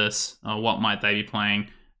tweaked this? What might they be playing?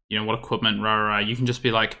 What equipment? Rah. You can just be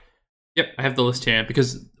like, yep, I have the list here.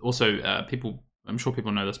 Because also I'm sure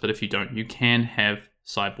people know this, but if you don't, you can have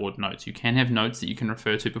sideboard notes. You can have notes that you can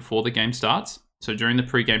refer to before the game starts. So during the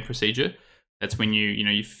pre-game procedure, that's when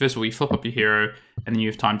you first of all you flip up your hero, and then you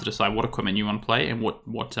have time to decide what equipment you want to play and what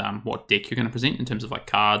deck you're going to present in terms of like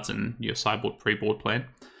cards and your sideboard pre-board plan.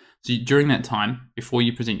 So during that time, before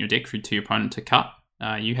you present your deck to your opponent to cut,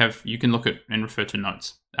 you can look at and refer to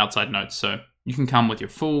notes, outside notes. So you can come with your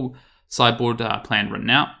full sideboard plan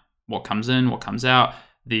written out, what comes in, what comes out.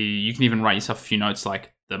 You can even write yourself a few notes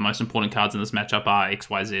like the most important cards in this matchup are X,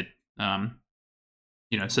 Y, Z.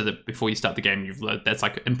 So that before you start the game, that's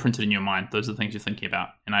like imprinted in your mind. Those are the things you're thinking about,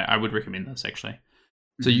 and I would recommend this actually.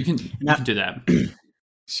 So you can do that.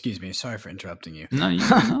 Excuse me, sorry for interrupting you. No, you're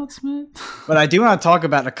not, man. But I do want to talk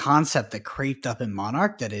about a concept that creeped up in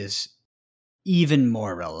Monarch that is even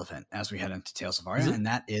more relevant as we head into Tales of Aria, and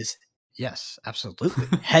that is, yes, absolutely,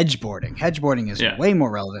 hedgeboarding. Hedgeboarding is way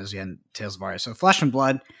more relevant as we head into Tales of Aria. So Flesh and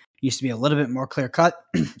Blood used to be a little bit more clear cut.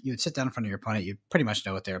 You would sit down in front of your opponent. You pretty much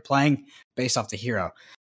know what they're playing based off the hero.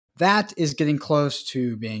 That is getting close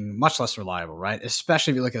to being much less reliable, right?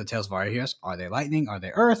 Especially if you look at the Tales of Aria heroes. Are they lightning? Are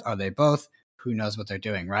they earth? Are they both? Who knows what they're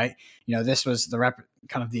doing, right? This was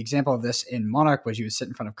kind of the example of this in Monarch, was you would sit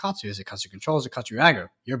in front of Katsu. Is it Katsu control? Is it Katsu aggro?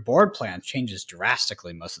 Your board plan changes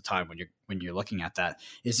drastically most of the time when you're looking at that.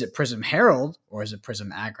 Is it Prism Herald or is it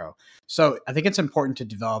Prism aggro? So I think it's important to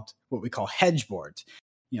develop what we call hedge boards.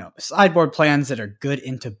 Sideboard plans that are good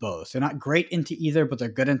into both. They're not great into either, but they're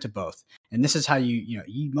good into both. And this is how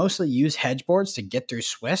you mostly use hedge boards to get through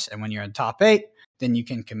Swiss. And when you're in top 8, then you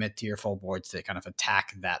can commit to your full boards that kind of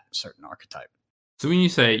attack that certain archetype. So when you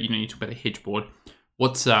say, you talk about a hedge board,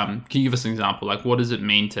 what's can you give us an example? Like, what does it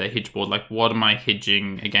mean to hedge board? Like, what am I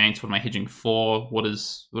hedging against? What am I hedging for? What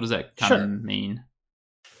does that kind of mean?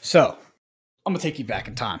 So I'm gonna take you back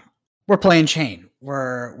in time. We're playing Chain.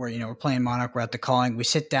 We're playing Monarch. We're at the calling. We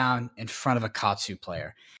sit down in front of a Katsu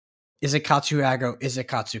player. Is it Katsu aggro? Is it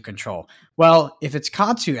Katsu control? Well, if it's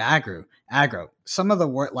Katsu aggro, some of the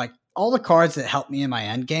like all the cards that help me in my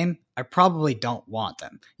end game, I probably don't want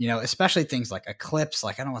them. Especially things like Eclipse.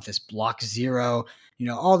 Like I don't want this block 0.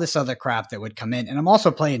 All this other crap that would come in. And I'm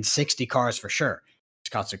also playing 60 cards for sure. It's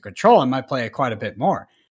Katsu control. I might play it quite a bit more,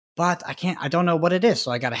 but I don't know what it is.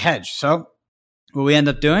 So I got to hedge. So what we end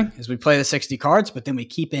up doing is we play the 60 cards, but then we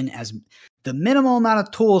keep in as the minimal amount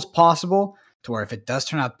of tools possible to where if it does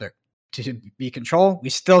turn out to be control, we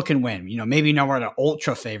still can win. Maybe we're the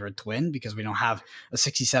ultra favored to win because we don't have a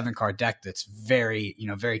 67 card deck that's very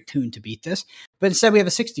tuned to beat this. But instead we have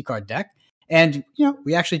a 60 card deck. And,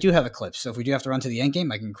 we actually do have Eclipse. So if we do have to run to the end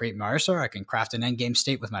game, I can create my Ursar, I can craft an end game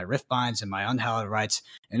state with my Rift Binds and my Unhallowed Rites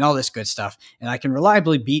and all this good stuff. And I can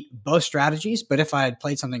reliably beat both strategies. But if I had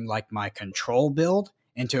played something like my control build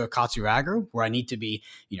into a Katsu aggro, where I need to be,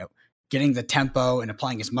 getting the tempo and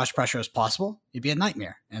applying as much pressure as possible, it'd be a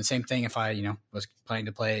nightmare. And same thing if I, was planning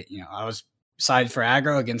to play, I was sided for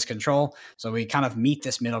aggro against control. So we kind of meet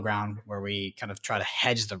this middle ground where we kind of try to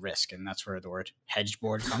hedge the risk. And that's where the word hedge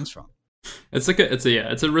board comes from. It's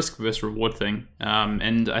a risk versus reward thing,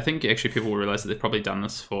 and I think actually people will realize that they've probably done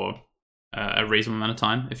this for a reasonable amount of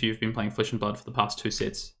time. If you've been playing Flesh and Blood for the past 2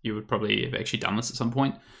 sets, you would probably have actually done this at some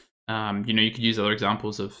point. You could use other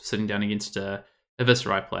examples of sitting down against a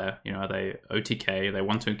Viscerai player. Are they OTK? Are they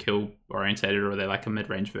 1-turn kill orientated, or are they like a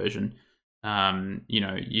mid-range version?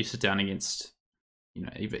 You sit down against,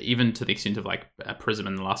 even to the extent of like a Prism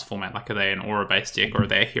in the last format. Like, are they an Aura-based deck or are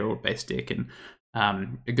they a Herald-based deck? And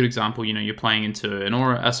a good example, you're playing into an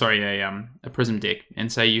Aura, a Prism deck,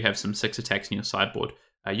 and say you have some 6 attacks in your sideboard.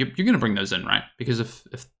 you're going to bring those in, right? Because if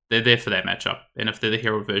they're there for that matchup, and if they're the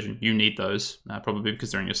hero version, you need those, probably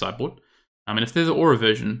because they're in your sideboard. And if they're the aura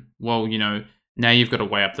version, well, now you've got to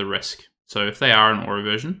weigh up the risk. So if they are an aura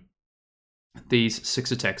version, these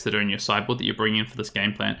 6 attacks that are in your sideboard that you're bringing in for this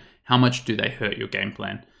game plan, how much do they hurt your game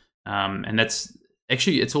plan? And that's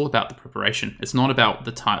actually, it's all about the preparation. It's not about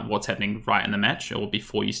the time, what's happening right in the match or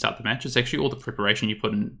before you start the match. It's actually all the preparation you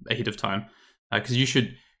put in ahead of time. Because you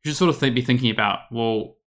should sort of be thinking about,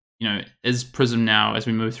 well, is Prism now, as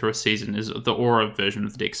we move through a season, is the aura version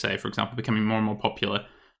of the deck, say, for example, becoming more and more popular?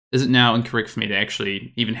 Is it now incorrect for me to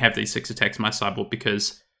actually even have these 6 attacks in my sideboard?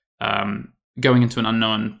 Because going into an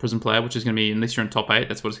unknown Prism player, which is going to be, unless you're in top 8,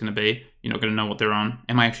 that's what it's going to be. You're not going to know what they're on.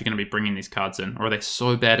 Am I actually going to be bringing these cards in? Or are they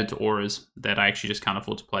so bad into auras that I actually just can't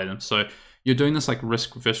afford to play them? So you're doing this like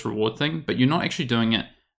risk versus reward thing, but you're not actually doing it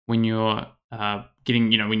when you're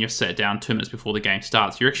when you're sat down 2 minutes before the game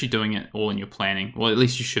starts. You're actually doing it all in your planning. Well, at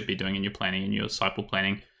least you should be doing in your planning, in your sideboard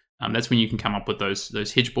planning. That's when you can come up with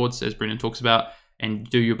those hedge boards, as Brendan talks about, and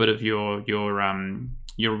do your bit of your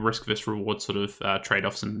risk versus reward sort of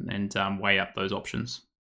trade-offs and weigh up those options.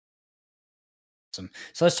 Awesome.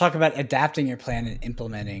 So let's talk about adapting your plan and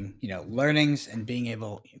implementing, learnings and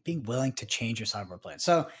being willing to change your sideboard plan.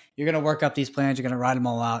 So you're going to work up these plans, you're going to write them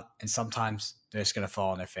all out, and sometimes they're just going to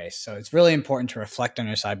fall on their face. So it's really important to reflect on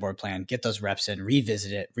your sideboard plan, get those reps in,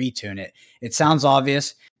 revisit it, retune it. It sounds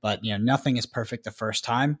obvious, but nothing is perfect the first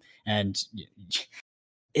time. And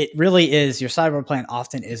it really is, your sideboard plan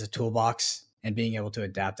often is a toolbox, and being able to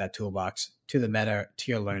adapt that toolbox to the meta,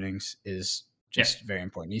 to your learnings is just very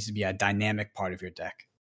important. It needs to be a dynamic part of your deck.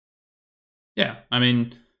 Yeah, I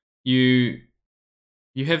mean, you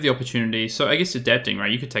have the opportunity. So I guess adapting, right?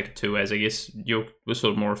 You could take it 2 ways. I guess we're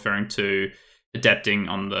sort of more referring to adapting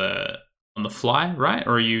on the fly, right?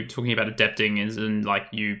 Or are you talking about adapting as in like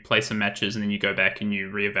you play some matches and then you go back and you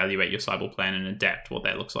reevaluate your sideboard plan and adapt what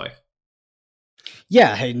that looks like?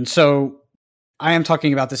 Yeah, Hayden. So I am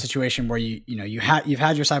talking about the situation where you've had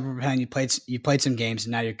your sideboard plan, you played some games,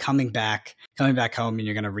 and now you're coming back home and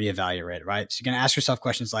you're going to reevaluate it, right? So you're going to ask yourself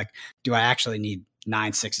questions like, do I actually need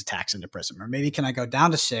 9/6 attacks into Prism? Or maybe can I go down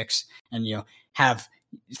to 6 and have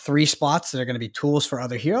 3 spots that are going to be tools for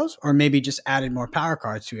other heroes, or maybe just added more power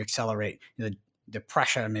cards to accelerate the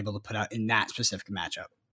pressure I'm able to put out in that specific matchup.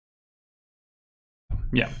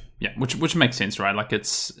 Yeah, which makes sense, right? Like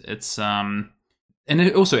it's and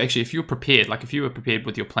it also, actually, if you were prepared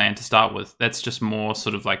with your plan to start with, that's just more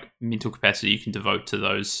sort of like mental capacity you can devote to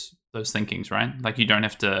those thinkings, right? Like you don't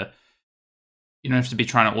have to be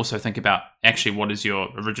trying to also think about actually what is your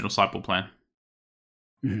original sideboard plan.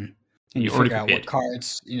 Mm-hmm. And you figure out what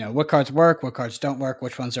cards work, what cards don't work,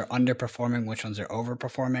 which ones are underperforming, which ones are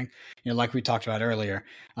overperforming. Like we talked about earlier.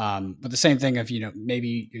 But the same thing of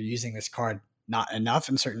maybe you're using this card not enough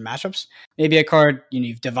in certain matchups. Maybe a card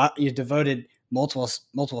you've devoted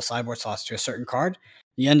multiple sideboard slots to a certain card.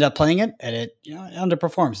 You end up playing it and it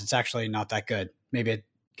underperforms. It's actually not that good. Maybe it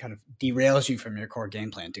kind of derails you from your core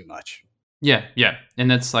game plan too much. Yeah, and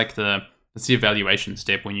that's like the evaluation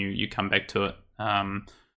step when you come back to it,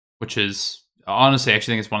 which is honestly, I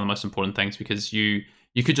actually think it's one of the most important things, because you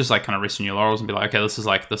could just like kind of rest on your laurels and be like, okay, this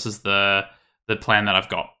is the plan that I've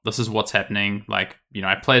got. This is what's happening. Like,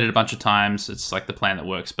 I played it a bunch of times. It's like the plan that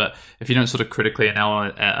works. But if you don't sort of critically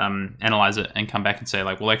analyze it and come back and say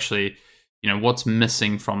like, well, actually, what's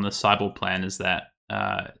missing from the sideboard plan is that,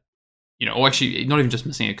 or actually not even just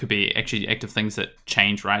missing, it could be actually active things that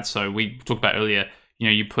change, right? So we talked about earlier,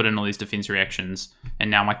 you put in all these defense reactions and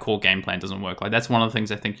now my core game plan doesn't work. Like that's one of the things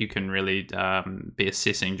I think you can really be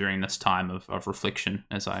assessing during this time of reflection,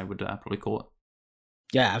 as I would probably call it.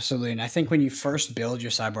 Yeah, absolutely. And I think when you first build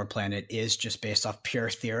your sideboard plan, it is just based off pure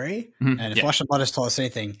theory. Mm-hmm. And if Flesh and Blood has told us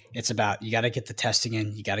anything, it's about, you got to get the testing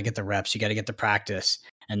in, you got to get the reps, you got to get the practice.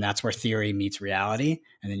 And that's where theory meets reality.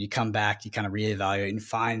 And then you come back, you kind of reevaluate and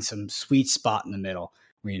find some sweet spot in the middle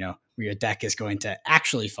where, where your deck is going to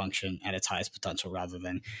actually function at its highest potential, rather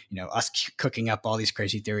than, us cooking up all these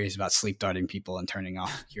crazy theories about sleep darting people and turning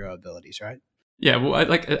off hero abilities, right? Yeah, well,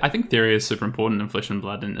 I think theory is super important in Flesh and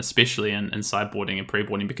Blood, and especially in sideboarding and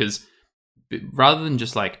pre-boarding, because rather than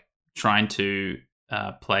just like trying to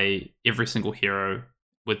play every single hero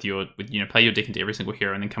play your deck into every single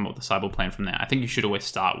hero and then come up with a sideboard plan from there, I think you should always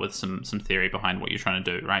start with some theory behind what you're trying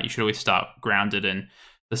to do, right? You should always start grounded in,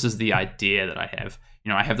 this is the idea that I have.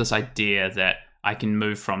 I have this idea that I can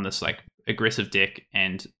move from this like aggressive deck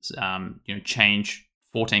and change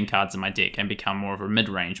 14 cards in my deck and become more of a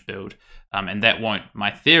mid-range build. And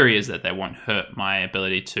my theory is that won't hurt my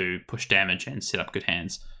ability to push damage and set up good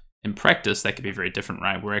hands. In practice, that could be very different,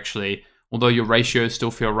 right? Where actually although your ratios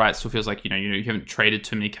still feel right, still feels like you haven't traded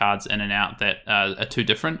too many cards in and out that are too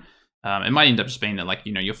different. It might end up just being that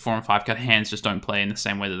your 4 and 5 card hands just don't play in the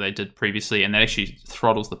same way that they did previously, and that actually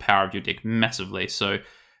throttles the power of your deck massively. So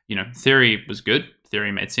theory was good,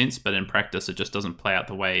 theory made sense, but in practice it just doesn't play out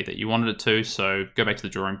the way that you wanted it to. So go back to the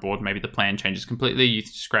drawing board. Maybe the plan changes completely. You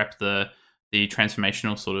scrap the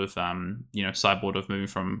transformational sort of sideboard of moving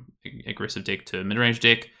from aggressive deck to mid-range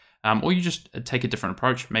deck, or you just take a different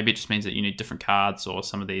approach. Maybe it just means that you need different cards, or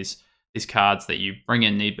some of these cards that you bring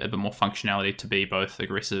in need a bit more functionality to be both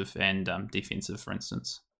aggressive and defensive, for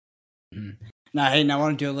instance. Now, Hayden, I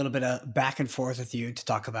want to do a little bit of back and forth with you to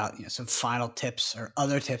talk about some final tips or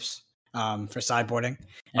other tips for sideboarding.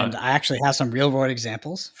 And I actually have some real world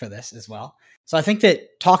examples for this as well. So I think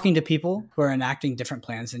that talking to people who are enacting different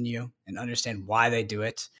plans than you and understand why they do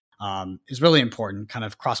it is really important, kind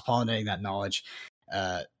of cross-pollinating that knowledge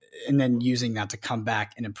and then using that to come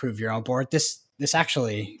back and improve your own board. This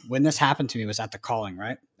actually, when this happened to me, was at the calling,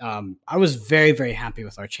 right? I was very, very happy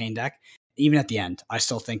with our chain deck. Even at the end, I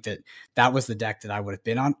still think that was the deck that I would have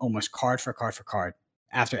been on almost card for card for card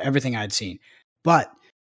after everything I'd seen. But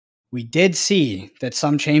we did see that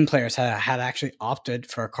some chain players had actually opted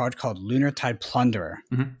for a card called Lunartide Plunderer,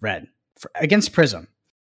 red, against Prism.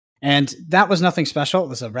 And that was nothing special. It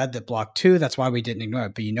was a red that blocked 2. That's why we didn't ignore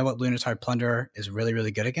it. But you know what Lunartide Plunderer is really,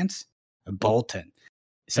 really good against? A Boltyn.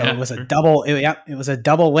 So it was a double. It was a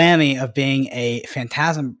double whammy of being a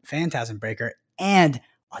phantasm breaker and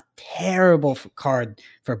a terrible card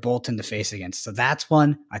for Boltyn to face against. So that's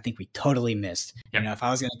one I think we totally missed. Yep. If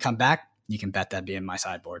I was going to come back, you can bet that'd be in my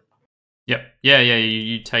sideboard. Yep. Yeah.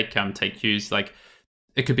 You take cues. Like,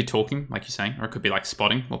 it could be talking, like you're saying, or it could be like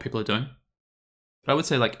spotting what people are doing. But I would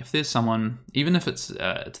say, like, if there's someone, even if it's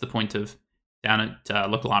to the point of down at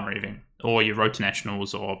local armory event, or your road to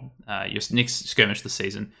nationals, or your next skirmish this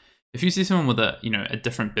season, if you see someone with a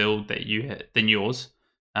different build than yours,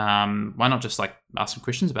 why not just ask some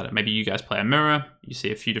questions about it? Maybe you guys play a mirror, you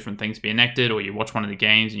see a few different things be enacted, or you watch one of the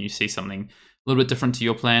games and you see something a little bit different to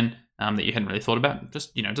your plan that you hadn't really thought about.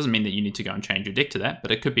 Just it doesn't mean that you need to go and change your deck to that,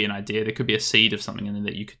 but it could be an idea. There could be a seed of something in there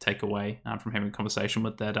that you could take away from having a conversation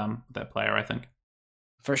with that player, I think.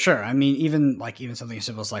 For sure. I mean, even something as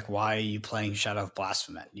simple as why are you playing Shadow of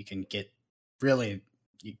Baphomet? You can get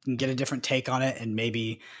a different take on it, and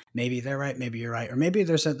maybe they're right, maybe you're right, or maybe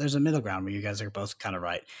there's a middle ground where you guys are both kind of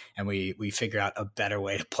right, and we figure out a better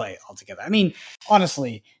way to play altogether. I mean,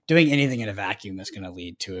 honestly, doing anything in a vacuum is going to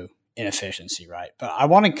lead to inefficiency, right? But I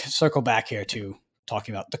want to circle back here to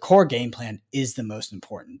talking about the core game plan is the most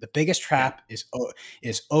important. The biggest trap is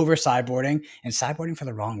over sideboarding, and sideboarding for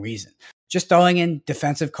the wrong reason. Just throwing in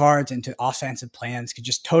defensive cards into offensive plans could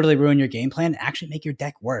just totally ruin your game plan and actually make your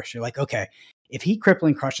deck worse. You're like, okay, if he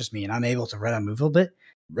crippling crushes me and I'm able to red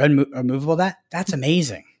unmovable that's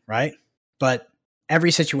amazing, right? But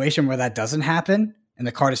every situation where that doesn't happen and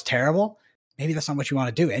the card is terrible, maybe that's not what you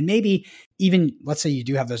want to do. And maybe even, let's say you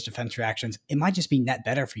do have those defense reactions, it might just be net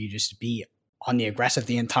better for you just to be on the aggressive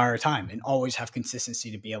the entire time and always have consistency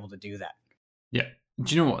to be able to do that. Yeah.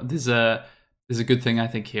 Do you know what? There's a good thing I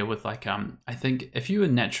think here with I think if you are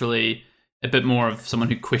naturally a bit more of someone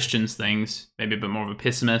who questions things, maybe a bit more of a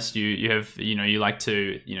pessimist, you have you like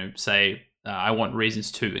to say I want reasons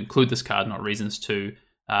to include this card, not reasons to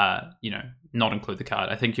not include the card.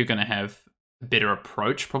 I think you're going to have a better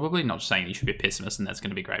approach, probably. Not just saying you should be a pessimist and that's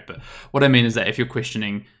going to be great, but what I mean is that if you're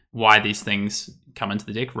questioning why these things come into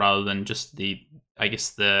the deck rather than just the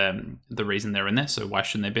reason they're in there, so why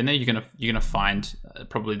shouldn't they be in there, you're gonna find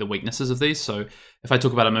probably the weaknesses of these. So if I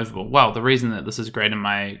talk about immovable, well, the reason that this is great in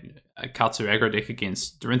my Katsu aggro deck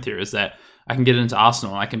against Dorinthia is that I can get into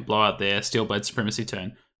Arsenal and I can blow out their Steelblade Supremacy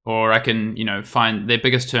turn, or I can find their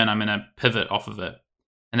biggest turn, I'm gonna pivot off of it,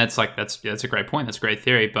 and that's a great point, that's great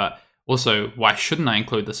theory. But also, why shouldn't I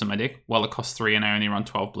include this in my deck? Well, it costs 3 and I only run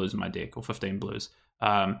 12 blues in my deck, or 15 blues.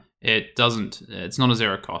 It's not a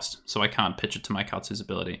 0 cost, so I can't pitch it to my Katsu's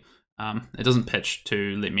ability. It doesn't pitch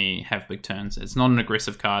to let me have big turns. It's not an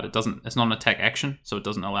aggressive card. It's not an attack action, so it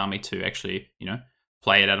doesn't allow me to actually,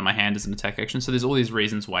 play it out of my hand as an attack action. So there's all these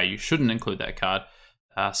reasons why you shouldn't include that card.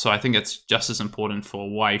 So I think it's just as important for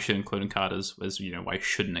why you should include a card as why you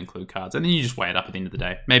shouldn't include cards. And then you just weigh it up at the end of the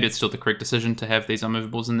day. Maybe it's still the correct decision to have these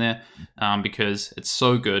unmovables in there because it's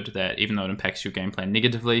so good that even though it impacts your game plan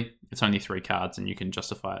negatively, it's only 3 cards and you can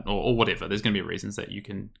justify it or whatever. There's going to be reasons that you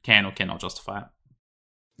can or cannot justify it.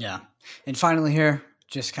 Yeah. And finally here,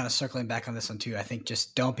 just kind of circling back on this one too, I think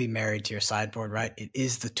just don't be married to your sideboard, right? It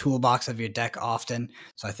is the toolbox of your deck often.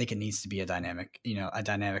 So I think it needs to be a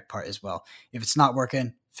dynamic part as well. If it's not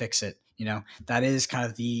working, fix it. that is kind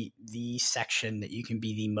of the section that you can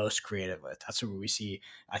be the most creative with. That's where we see,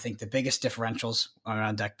 I think, the biggest differentials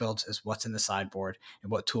around deck builds is what's in the sideboard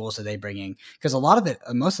and what tools are they bringing. Because a lot of it,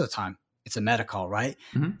 most of the time, it's a meta call, right?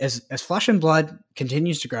 Mm-hmm. As Flesh and Blood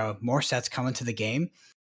continues to grow, more sets come into the game.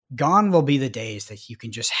 Gone will be the days that you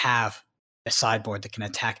can just have a sideboard that can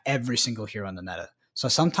attack every single hero in the meta. So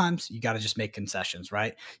sometimes you got to just make concessions,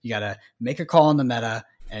 right? You got to make a call in the meta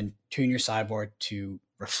and tune your sideboard to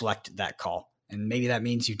reflect that call. And maybe that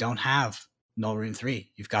means you don't have Null Rune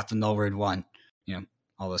 3. You've got the Null Rune 1,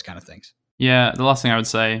 all those kind of things. Yeah, the last thing I would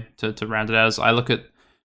say to round it out is I look at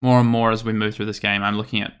more and more as we move through this game, I'm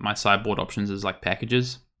looking at my sideboard options as like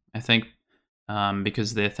packages, I think,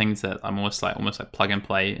 because they're things that I'm almost like plug and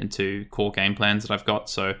play into core game plans that I've got.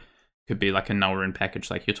 So it could be like a Null Rune package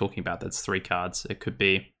like you're talking about that's 3 cards. It could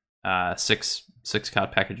be a 6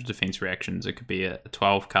 card package of defense reactions. It could be a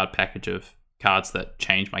 12 card package of cards that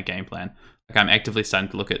change my game plan. Like I'm actively starting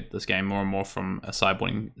to look at this game more and more from a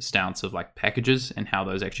sideboarding stance of like packages and how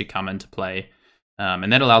those actually come into play.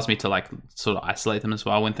 And that allows me to like sort of isolate them as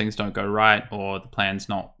well when things don't go right or the plan's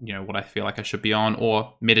not, what I feel like I should be on,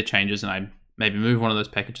 or meta changes and I maybe move one of those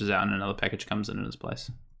packages out and another package comes in its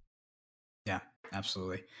place. Yeah,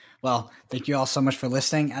 absolutely. Well, thank you all so much for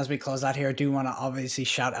listening. As we close out here, I do want to obviously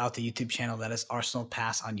shout out the YouTube channel that is Arsenal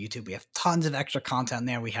Pass on YouTube. We have tons of extra content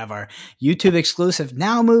there. We have our YouTube exclusive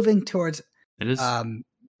now moving towards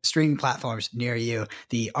streaming platforms near you,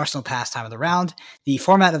 the Arsenal Pass Time of the Round. The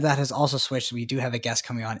format of that has also switched. We do have a guest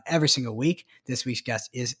coming on every single week. This week's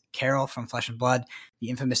guest is Carol from Flesh and Blood, the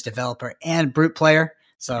infamous developer and Brute player.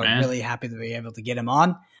 So really happy to be able to get him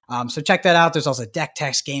on. So check that out. There's also deck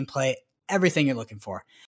text, gameplay, everything you're looking for.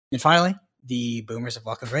 And finally, the Boomers of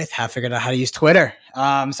Welcome Wraith have figured out how to use Twitter.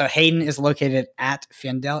 So Hayden is located at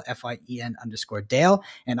Fiendale, FYEN_Dale,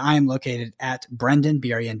 and I am located at Brendan,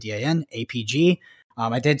 BRENDAN, APG.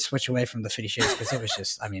 I did switch away from the Fitty Shades because it was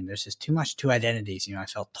just, there's just too much, 2 identities. I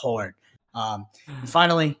felt torn. And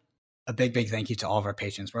finally, a big thank you to all of our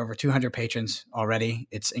patrons. We're over 200 patrons already.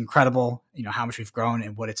 It's incredible, how much we've grown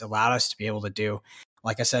and what it's allowed us to be able to do.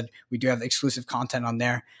 Like I said, we do have exclusive content on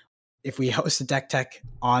there. If we host a deck tech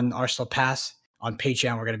on Arsenal Pass on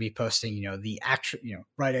Patreon, we're going to be posting, the actual,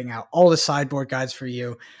 writing out all the sideboard guides for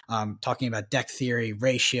you, talking about deck theory,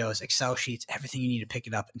 ratios, Excel sheets, everything you need to pick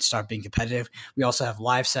it up and start being competitive. We also have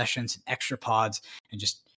live sessions and extra pods and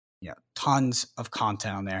just, tons of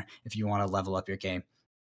content on there if you want to level up your game.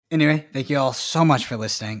 Anyway, thank you all so much for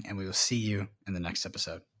listening, and we will see you in the next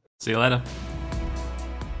episode. See you later.